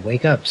 Hey,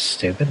 wake up,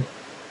 stupid.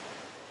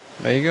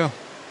 There you go.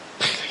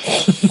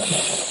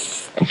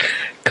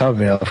 Caught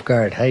me off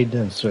guard. How you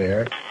doing,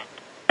 sweetheart?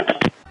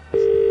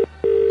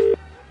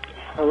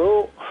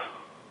 Hello.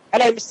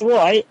 Hello, Mr.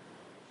 White.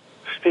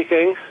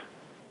 Speaking.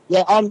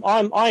 Yeah,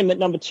 I'm at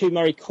number 2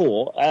 Murray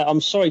Court. I'm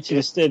sorry to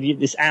disturb you at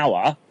this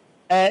hour.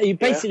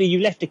 You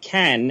left a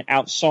can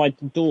outside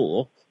the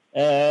door.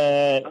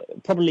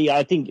 Probably,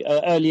 I think,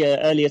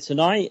 earlier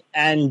tonight,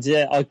 and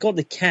I got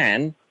the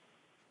can,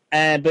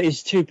 but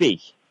it's too big.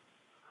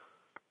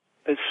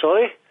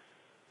 Sorry?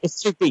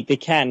 It's too big, the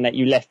can that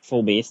you left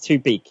for me. It's too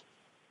big.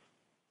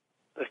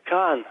 The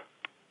can?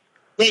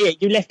 Yeah,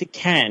 you left a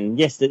can.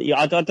 Yes,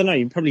 I don't know.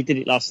 You probably did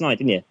it last night,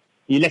 didn't you?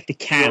 You left a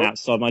can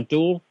outside my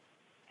door,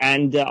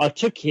 and I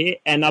took it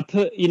and I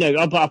put,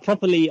 I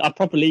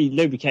properly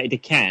lubricated the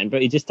can,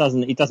 but it just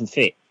doesn't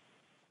fit.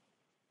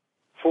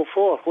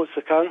 For? What's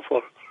the can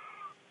for?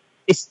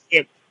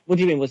 What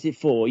do you mean? What's it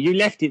for? You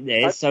left it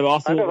there, so I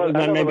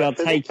thought maybe I'll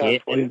take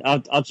it and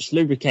I'll just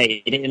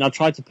lubricate it, and I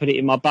tried to put it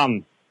in my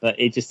bum, but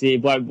it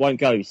won't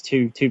go. It's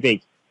too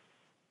big.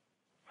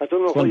 I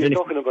don't know what you're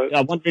talking about.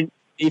 I'm wondering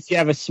if you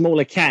have a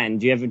smaller can.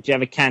 Do you have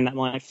a can that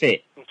might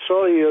fit? I'm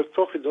sorry, you're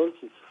talking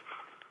nonsense.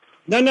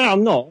 No,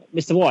 I'm not,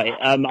 Mr. White.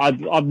 I'm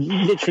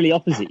literally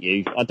opposite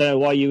you. I don't know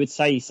why you would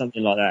say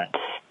something like that.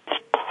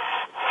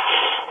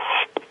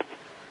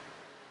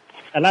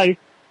 Hello?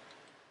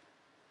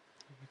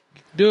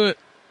 Do it.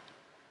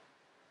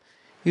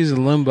 He's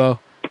in limbo.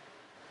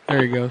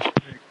 There he goes.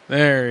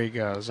 There he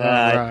goes. All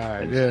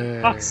right.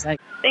 Yeah.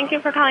 Thank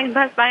you for calling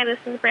Best Buy. This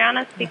is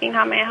Brianna speaking.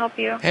 How may I help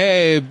you?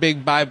 Hey,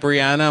 Big Bye,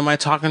 Brianna. Am I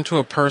talking to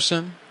a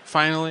person,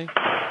 finally?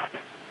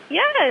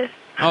 Yes.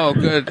 Oh,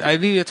 good. I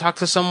need to talk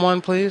to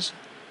someone, please.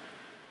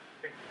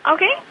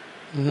 Okay.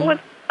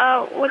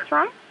 Mm-hmm. What's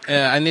wrong?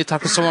 I need to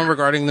talk to someone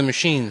regarding the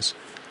machines.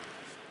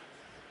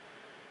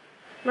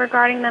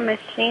 Regarding the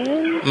machines?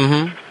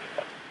 Mm-hmm.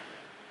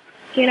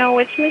 Do you know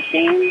which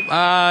machine?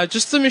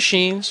 Just the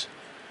machines.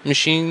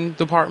 Machine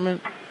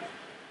department.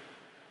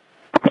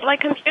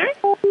 Like computers?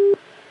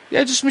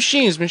 Yeah, just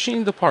machines.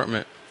 Machine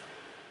department.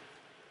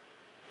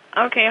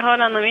 Okay, hold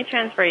on. Let me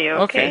transfer you,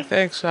 okay? Okay,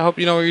 thanks. I hope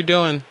you know what you're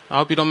doing. I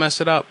hope you don't mess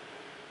it up.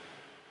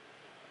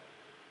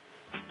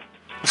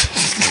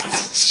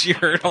 She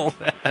heard all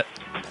that.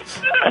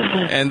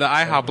 And the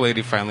IHOP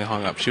lady finally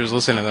hung up. She was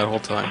listening that whole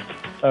time.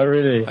 Oh,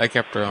 really? I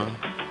kept her on.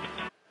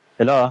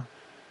 Hello?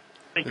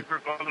 Thank you for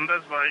calling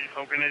Best Buy.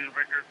 How can I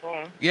direct your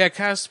call? Yeah,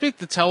 can I speak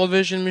to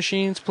television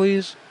machines,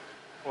 please?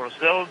 For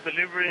sales,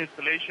 delivery,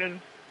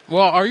 installation?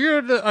 Well, are you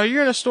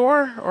in a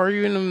store or are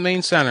you in the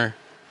main center?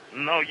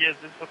 No, yes,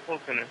 it's the call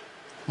center.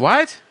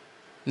 What?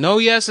 No,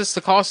 yes, it's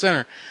the call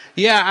center.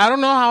 Yeah, I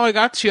don't know how I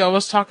got to you. I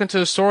was talking to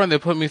the store and they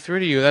put me through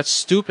to you. That's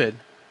stupid.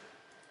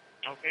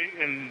 Okay,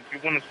 and you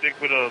want to stick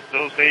with a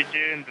sales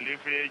agent,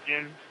 delivery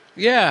agent?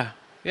 Yeah,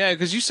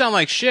 because you sound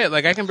like shit.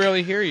 Like, I can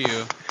barely hear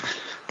you.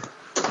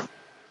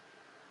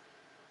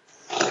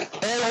 Hey,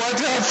 what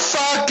the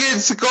fuck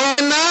is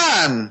going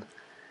on?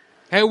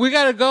 Hey, we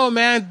gotta go,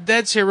 man.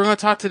 Dad's here. We're gonna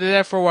talk to the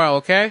dad for a while,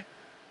 okay?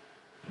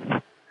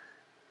 Excellent,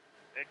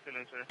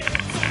 sir.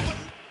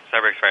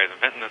 Cyber Fries and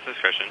Fenton, this is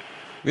Christian.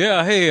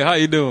 Yeah, hey, how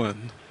you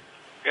doing?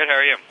 Good, how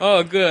are you?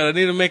 Oh, good. I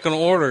need to make an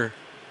order.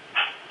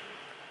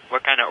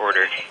 What kind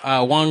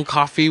One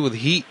coffee with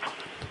heat.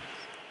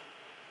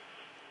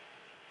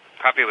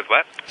 Coffee with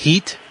what?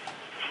 Heat.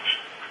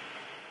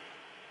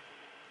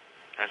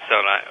 That's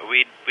so not.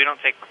 We don't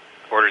take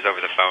orders over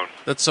the phone.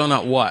 That's so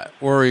not what?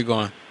 Where were you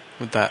going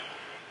with that?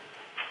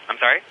 I'm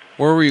sorry?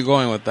 Where were you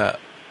going with that?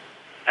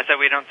 I said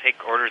we don't take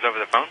orders over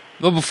the phone?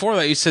 Well, before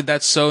that you said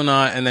that's so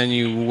not, and then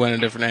you went a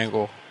different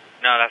angle.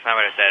 No, that's not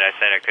what I said. I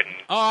said I couldn't.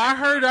 Oh, I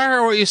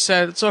heard what you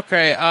said. It's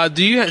okay. Did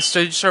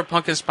you start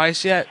pumpkin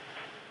spice yet?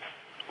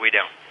 We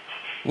don't.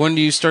 When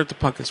do you start the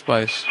pumpkin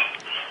spice?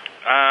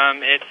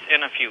 It's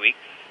in a few weeks.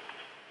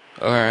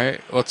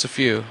 Alright, what's a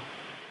few?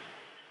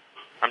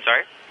 I'm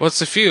sorry?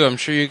 What's a few? I'm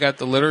sure you got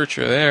the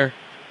literature there.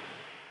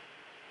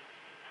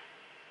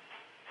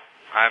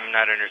 I'm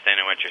not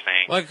understanding what you're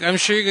saying. Like, I'm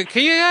sure you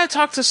can you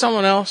talk to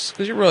someone else?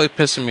 Because you're really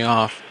pissing me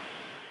off.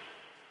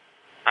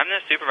 I'm the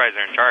supervisor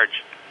in charge.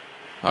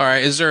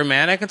 Alright, is there a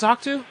man I can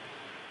talk to?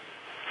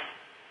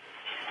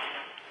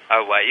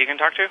 What you can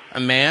talk to? A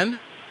man?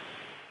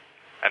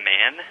 A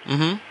man?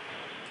 Mm-hmm.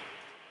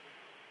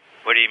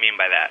 What do you mean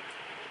by that?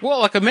 Well,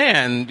 like a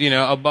man,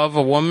 above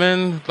a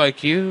woman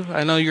like you.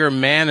 I know you're a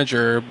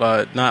manager,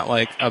 but not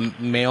like a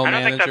male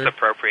manager. I don't think that's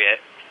appropriate.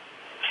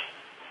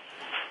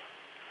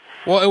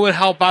 Well, it would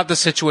help out the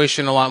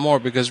situation a lot more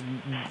because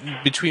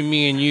between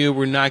me and you,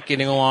 we're not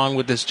getting along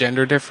with this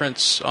gender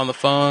difference on the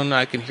phone.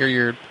 I can hear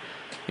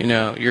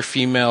your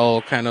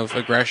female kind of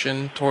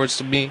aggression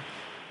towards me.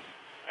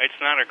 It's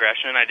not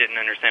aggression. I didn't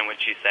understand what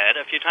she said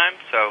a few times,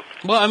 so...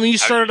 Well, I mean, you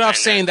started off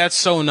saying that's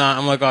so not.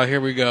 I'm like, oh, here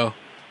we go.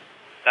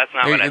 That's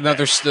not what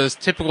I said. The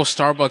typical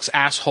Starbucks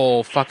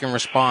asshole fucking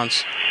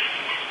response.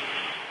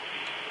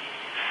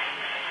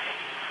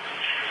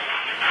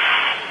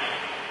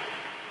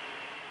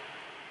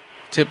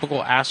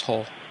 Typical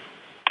asshole.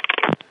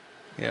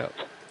 Yeah.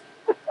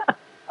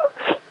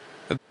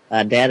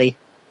 Daddy.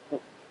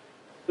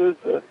 Who's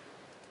this?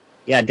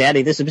 Yeah,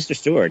 Daddy, this is Mr.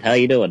 Stewart. How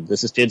you doing?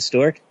 This is Jim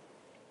Stewart.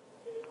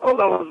 Hold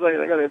on one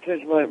second. I gotta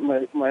change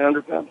my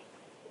underpants.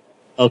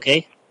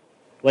 Okay.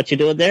 What you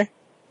doing there?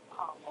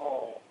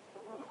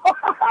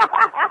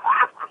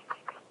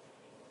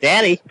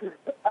 Daddy?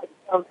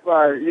 I'm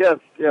sorry. Yes.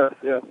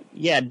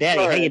 Yeah,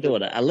 Daddy, how you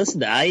doing?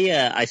 Listen,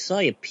 I saw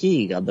you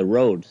peeing on the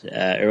road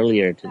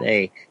earlier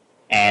today,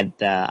 and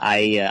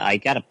I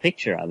got a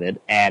picture of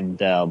it,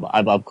 and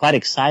I'm quite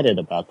excited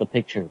about the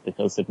picture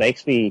because it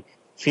makes me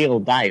feel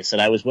nice,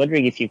 and I was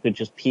wondering if you could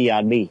just pee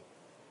on me.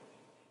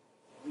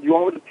 You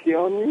want me to pee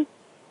on you?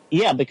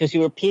 Yeah, because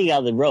you were peeing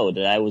on the road,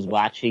 and I was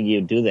watching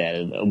you do that.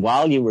 And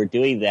while you were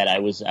doing that, I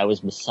was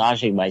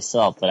massaging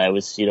myself, and I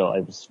was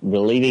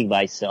relieving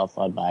myself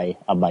on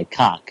my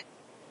cock.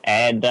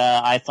 And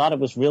I thought it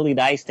was really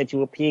nice that you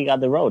were peeing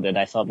on the road, and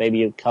I thought maybe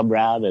you'd come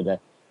round and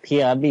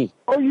pee on me.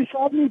 Oh, you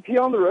saw me pee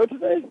on the road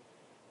today?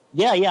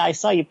 Yeah, I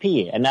saw you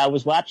pee, and I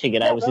was watching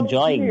it. I was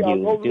enjoying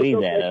you doing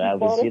that, and I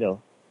was,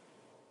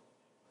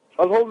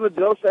 I was holding the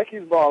Dos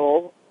Equis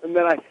bottle, and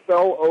then I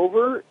fell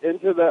over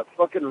into that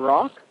fucking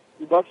rock.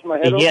 You busted my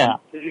head open.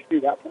 Did you see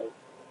that place?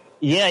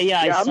 Yeah,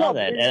 I saw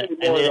that. And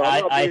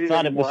I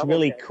thought it was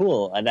really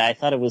cool, and I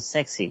thought it was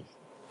sexy.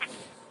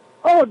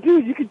 Oh,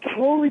 dude, you can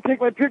totally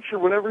take my picture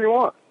whenever you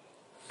want.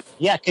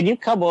 Yeah, can you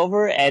come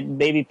over and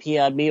maybe pee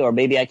on me, or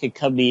maybe I could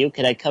come to you?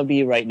 Can I come to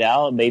you right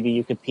now, and maybe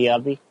you could pee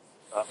on me?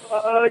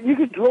 You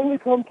could totally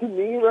come to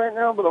me right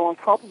now, but I'm on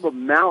top of a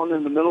mountain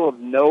in the middle of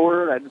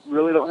nowhere, and I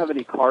really don't have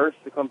any cars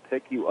to come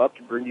pick you up,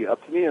 to bring you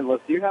up to me, unless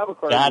you have a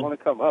car and you want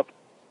to come up.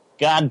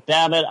 God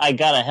damn it, I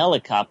got a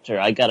helicopter.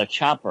 I got a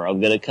chopper.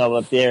 I'm going to come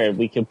up there and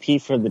we can pee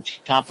from the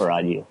chopper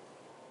on you.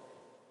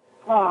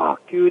 Oh,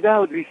 dude, that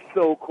would be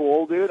so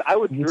cool, dude. I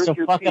would drink so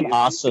your fucking pee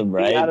awesome,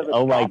 right?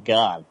 Oh, my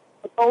God.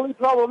 The only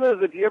problem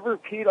is, if you ever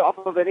peed off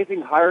of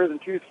anything higher than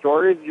 2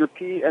 stories, your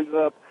pee ends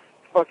up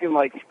fucking,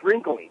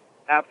 sprinkling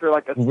after,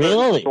 a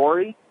certain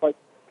story.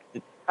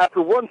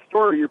 After 1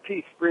 story, your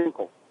pee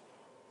sprinkles.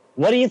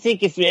 What do you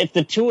think if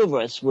the two of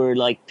us were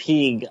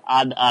peeing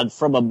on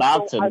from a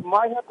mountain I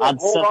might have to on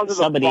hold on to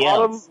somebody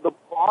else? The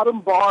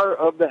bottom bar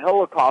of the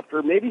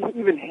helicopter, maybe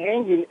even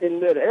hanging in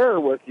midair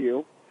with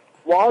you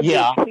while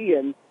you're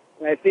peeing.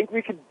 And I think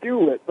we could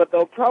do it. But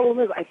the problem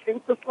is, I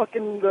think the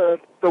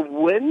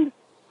wind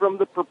from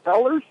the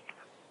propellers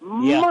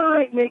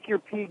might make your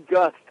pee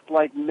gust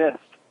like mist.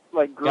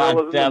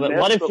 God damn it.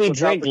 What if we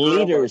drank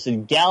liters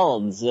and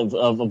gallons of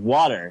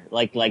water?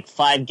 Like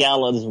 5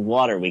 gallons of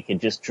water. We could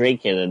just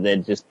drink it and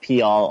then just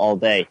pee all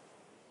day.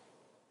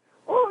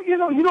 Well, you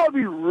know what'd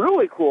be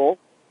really cool?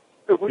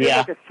 If we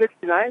did a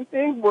 69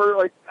 thing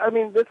where,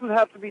 this would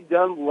have to be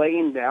done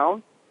laying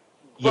down.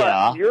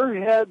 But your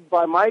head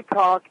by my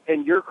cock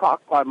and your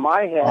cock by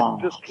my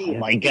head, just peeing. Oh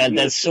my God,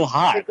 that's so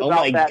hot. Oh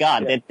my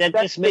God, that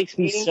just makes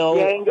me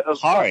so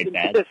hard,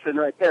 man.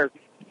 Right there.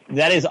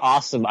 That is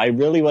awesome. I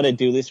really want to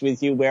do this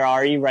with you. Where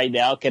are you right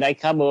now? Can I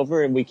come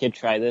over and we can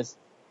try this?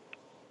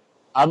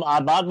 I'm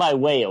on my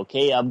way,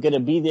 okay? I'm going to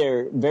be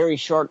there very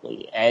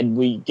shortly. And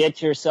we get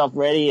yourself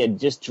ready and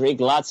just drink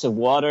lots of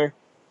water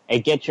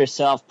and get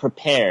yourself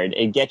prepared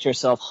and get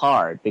yourself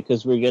hard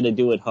because we're going to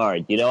do it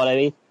hard. You know what I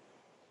mean?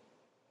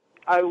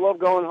 I love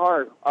going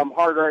hard. I'm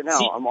hard right now.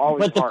 See, I'm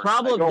always but the hard.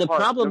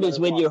 problem is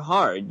when you're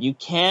hard. You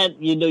can't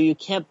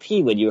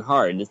pee when you're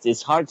hard.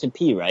 It's hard to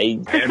pee,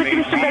 right? Can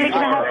I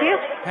help you?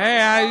 Hey,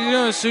 how you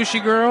doing,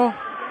 sushi girl?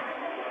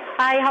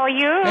 Hi, how are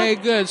you? Hey,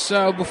 good.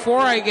 So before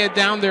I get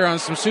down there on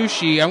some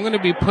sushi, I'm going to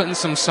be putting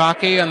some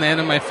sake on the end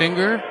of my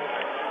finger.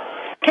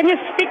 Can you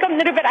speak up a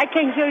little bit? I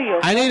can't hear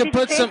you. I need to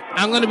put some.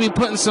 I'm going to be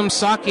putting some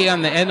sake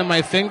on the end of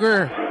my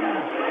finger.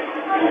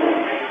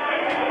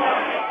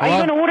 Are you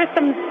going to order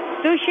some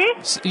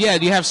sushi? Yeah.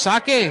 Do you have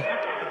sake?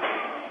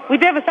 We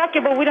do have a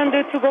sake, but we don't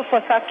do to go for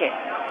sake.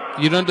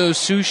 You don't do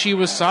sushi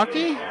with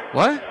sake?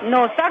 What?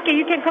 No, sake.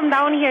 You can come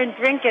down here and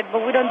drink it,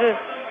 but we don't do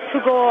to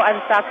go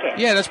and sake.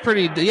 Yeah, that's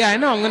pretty. Yeah, I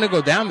know. I'm going to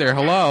go down there.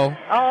 Hello.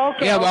 Oh,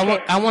 okay. Yeah, okay.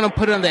 but I want to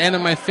put it on the end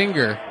of my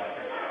finger.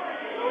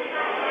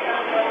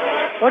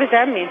 What does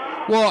that mean?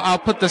 Well, I'll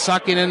put the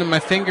sake into my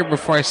finger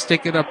before I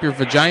stick it up your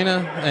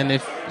vagina,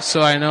 and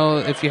so I know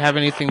if you have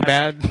anything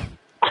bad.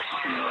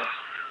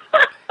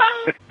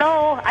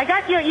 No, I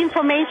got your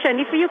information.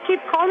 If you keep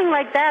calling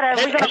like that,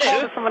 we're going to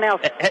call someone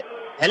else.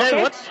 Hello,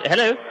 okay? what?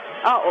 Hello?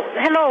 Oh,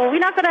 hello. We're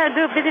not going to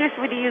do business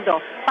with you,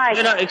 though. Bye.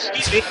 No,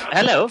 excuse me.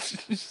 Hello?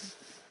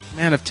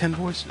 Man of 10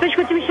 voices.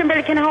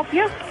 Can I help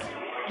you?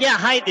 Yeah,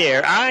 hi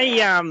there.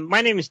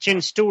 My name is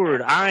Jen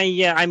Stewart.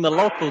 I'm a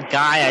local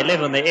guy. I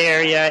live in the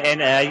area,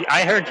 and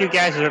I heard you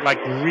guys are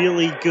like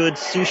really good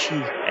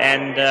sushi,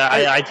 and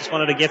I just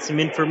wanted to get some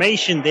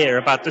information there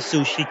about the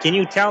sushi. Can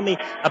you tell me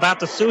about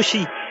the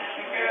sushi?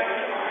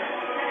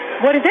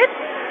 What is it?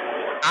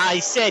 I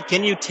said,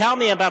 can you tell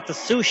me about the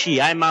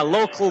sushi? I'm a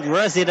local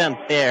resident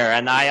there,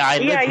 and I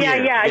live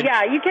here.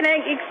 Yeah. You can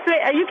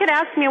explain. You can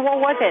ask me what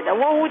was it.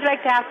 What would you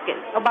like to ask it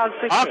about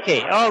sushi?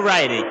 Okay,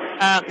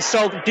 alrighty.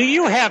 So, do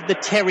you have the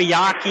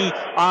teriyaki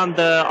on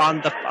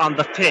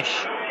the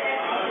fish?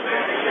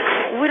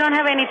 We don't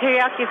have any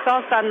teriyaki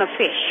sauce on the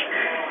fish.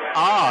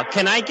 Oh,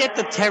 can I get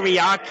the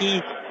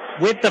teriyaki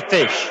with the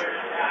fish?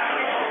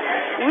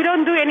 We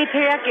don't do any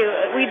teriyaki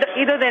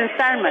other than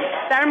salmon.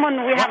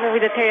 Salmon we have it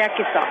with the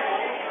teriyaki sauce.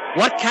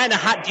 What kind of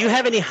hot? Do you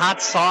have any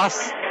hot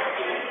sauce?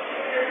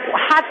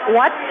 Hot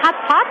what? Hot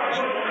pot?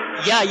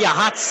 Yeah,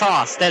 hot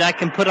sauce that I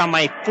can put on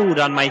my food,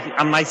 on my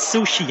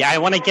sushi. I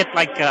want to get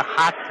like a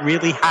hot,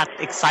 really hot,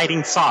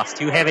 exciting sauce.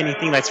 Do you have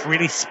anything that's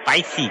really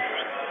spicy?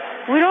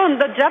 We don't.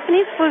 The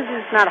Japanese food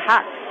is not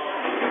hot.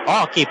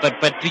 Oh, okay, but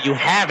do you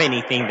have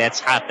anything that's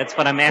hot? That's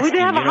what I'm asking. We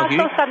do have a hot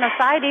sauce on the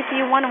side. If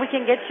you want, we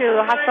can get you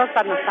a hot sauce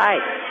on the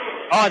side.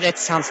 Oh, that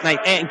sounds nice.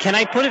 And can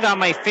I put it on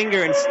my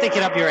finger and stick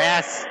it up your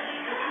ass?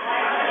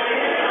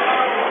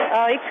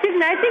 Excuse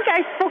me, I think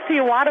I spoke to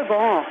you a while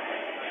ago.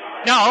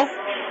 No,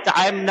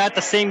 I'm not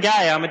the same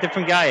guy. I'm a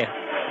different guy.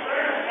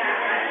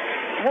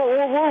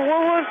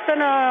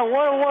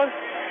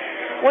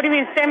 What do you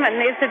mean, Sam?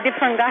 It's a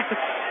different guy.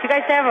 You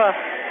guys have a...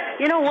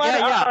 You know what?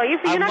 Yeah.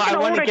 If you're not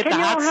going to order,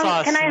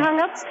 can I hang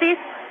up, Steve?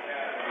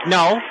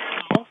 No.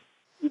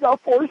 You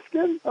got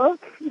foreskin, huh?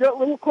 You got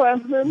little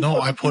Klansmen?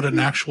 No, I put an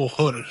actual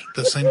hood.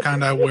 The same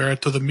kind I wear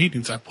to the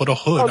meetings. I put a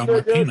hood on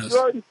my penis. You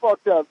already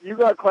fucked up. You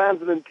got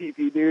Klansmen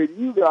pee-pee, dude.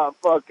 You got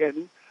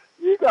foreskin,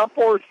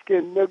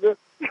 nigga.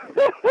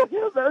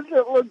 That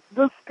shit looks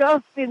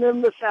disgusting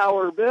in the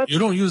shower, bitch. You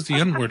don't use the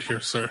N-word here,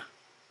 sir.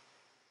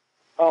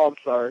 Oh, I'm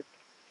sorry.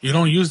 You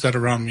don't use that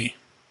around me.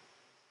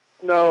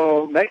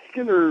 No,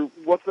 Mexican or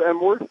what's the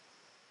M-word?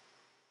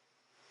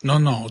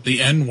 No,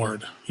 the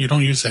N-word. You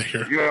don't use that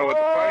here. You know what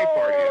the funny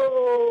part is?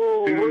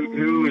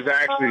 Who is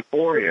actually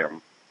for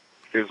him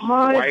is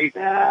white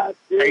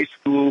high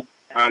school,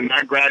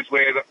 not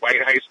graduated,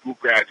 white high school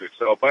graduates.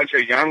 So a bunch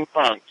of young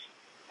punks.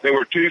 They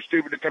were too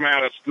stupid to come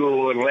out of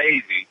school and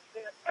lazy.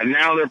 And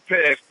now they're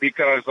pissed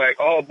because, like,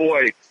 oh,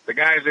 boy, the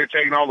guys that are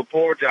taking all the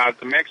poor jobs,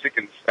 the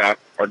Mexican stuff,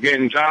 are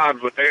getting jobs,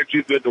 but they're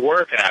too good to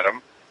work at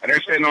them. And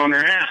they're sitting on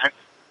their ass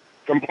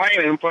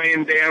complaining,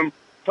 playing damn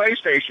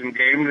PlayStation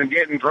games and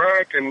getting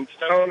drunk and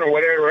stoned or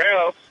whatever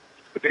else,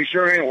 but they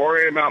sure ain't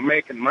worried about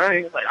making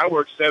money. Like, I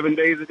work 7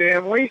 days a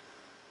damn week.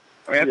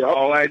 I mean, that's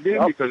all I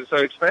do because it's so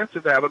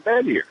expensive to have a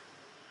bed here.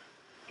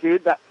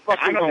 Dude, that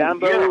fucking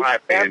get a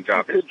high-paying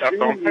job. This stuff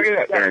don't pay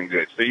that darn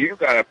good. So you've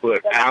got to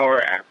put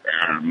hour after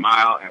hour,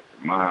 mile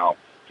after mile,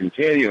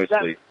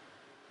 continuously.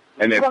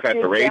 And they've cut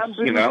the rates,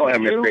 you know,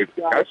 and it's great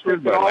for customers,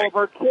 but, like,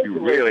 you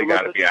really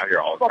got to be out here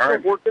all the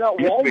time. Used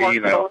to be, you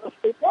know,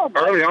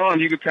 early on,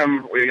 you could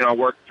come, you know,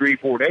 work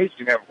 3-4 days,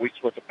 you can have a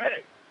week's worth of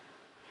pay.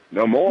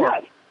 No more.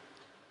 Yes.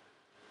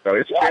 So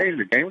it's changed.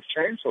 The game's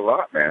changed a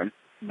lot, man.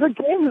 The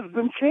game has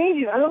been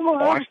changing. I don't know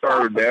how. I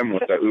started them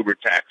with the Uber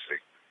taxi.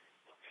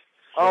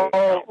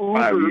 Oh,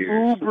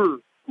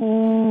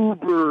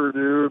 Uber,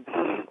 dude.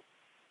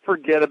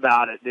 Forget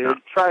about it,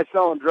 dude. Try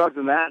selling drugs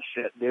and that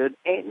shit, dude.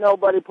 Ain't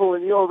nobody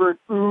pulling you over in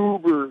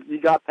Uber. You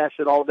got that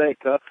shit all day,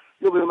 cuh.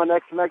 You'll be my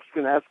next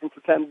Mexican asking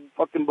for 10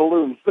 fucking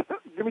balloons.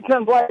 Give me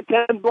 10 black,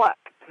 10 black.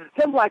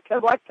 10 black,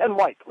 10 black, 10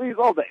 white. Please,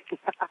 all day.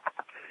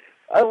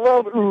 I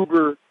love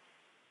Uber.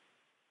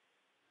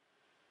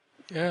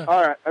 Yeah.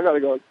 All right, I gotta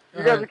go.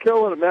 You guys are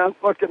killing it, man.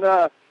 Fucking,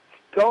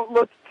 don't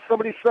let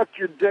somebody suck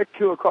your dick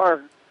to a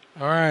car.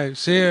 All right.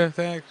 See ya.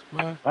 Thanks.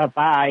 Bye.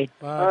 Bye.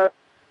 Bye.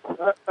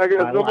 I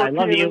got no more I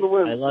love peeing you. in the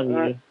wind. I love you.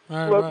 All right. All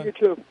right, Love bye. you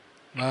too.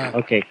 Bye.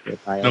 Okay,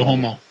 good. Bye. No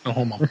homo. No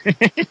homo.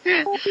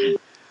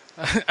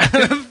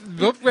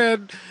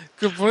 Milkman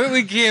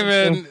completely came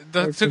in,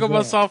 took him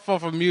off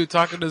of mute,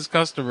 talking to his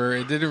customer,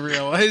 and didn't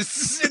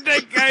realize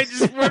that guy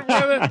just went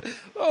with it.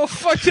 Oh,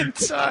 fucking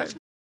time.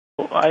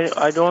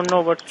 I don't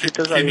know what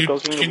status are you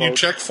talking about. Can you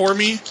check for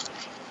me?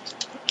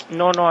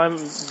 No, I'm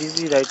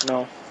busy right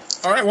now.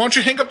 All right, why don't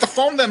you hang up the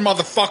phone then,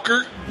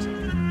 motherfucker?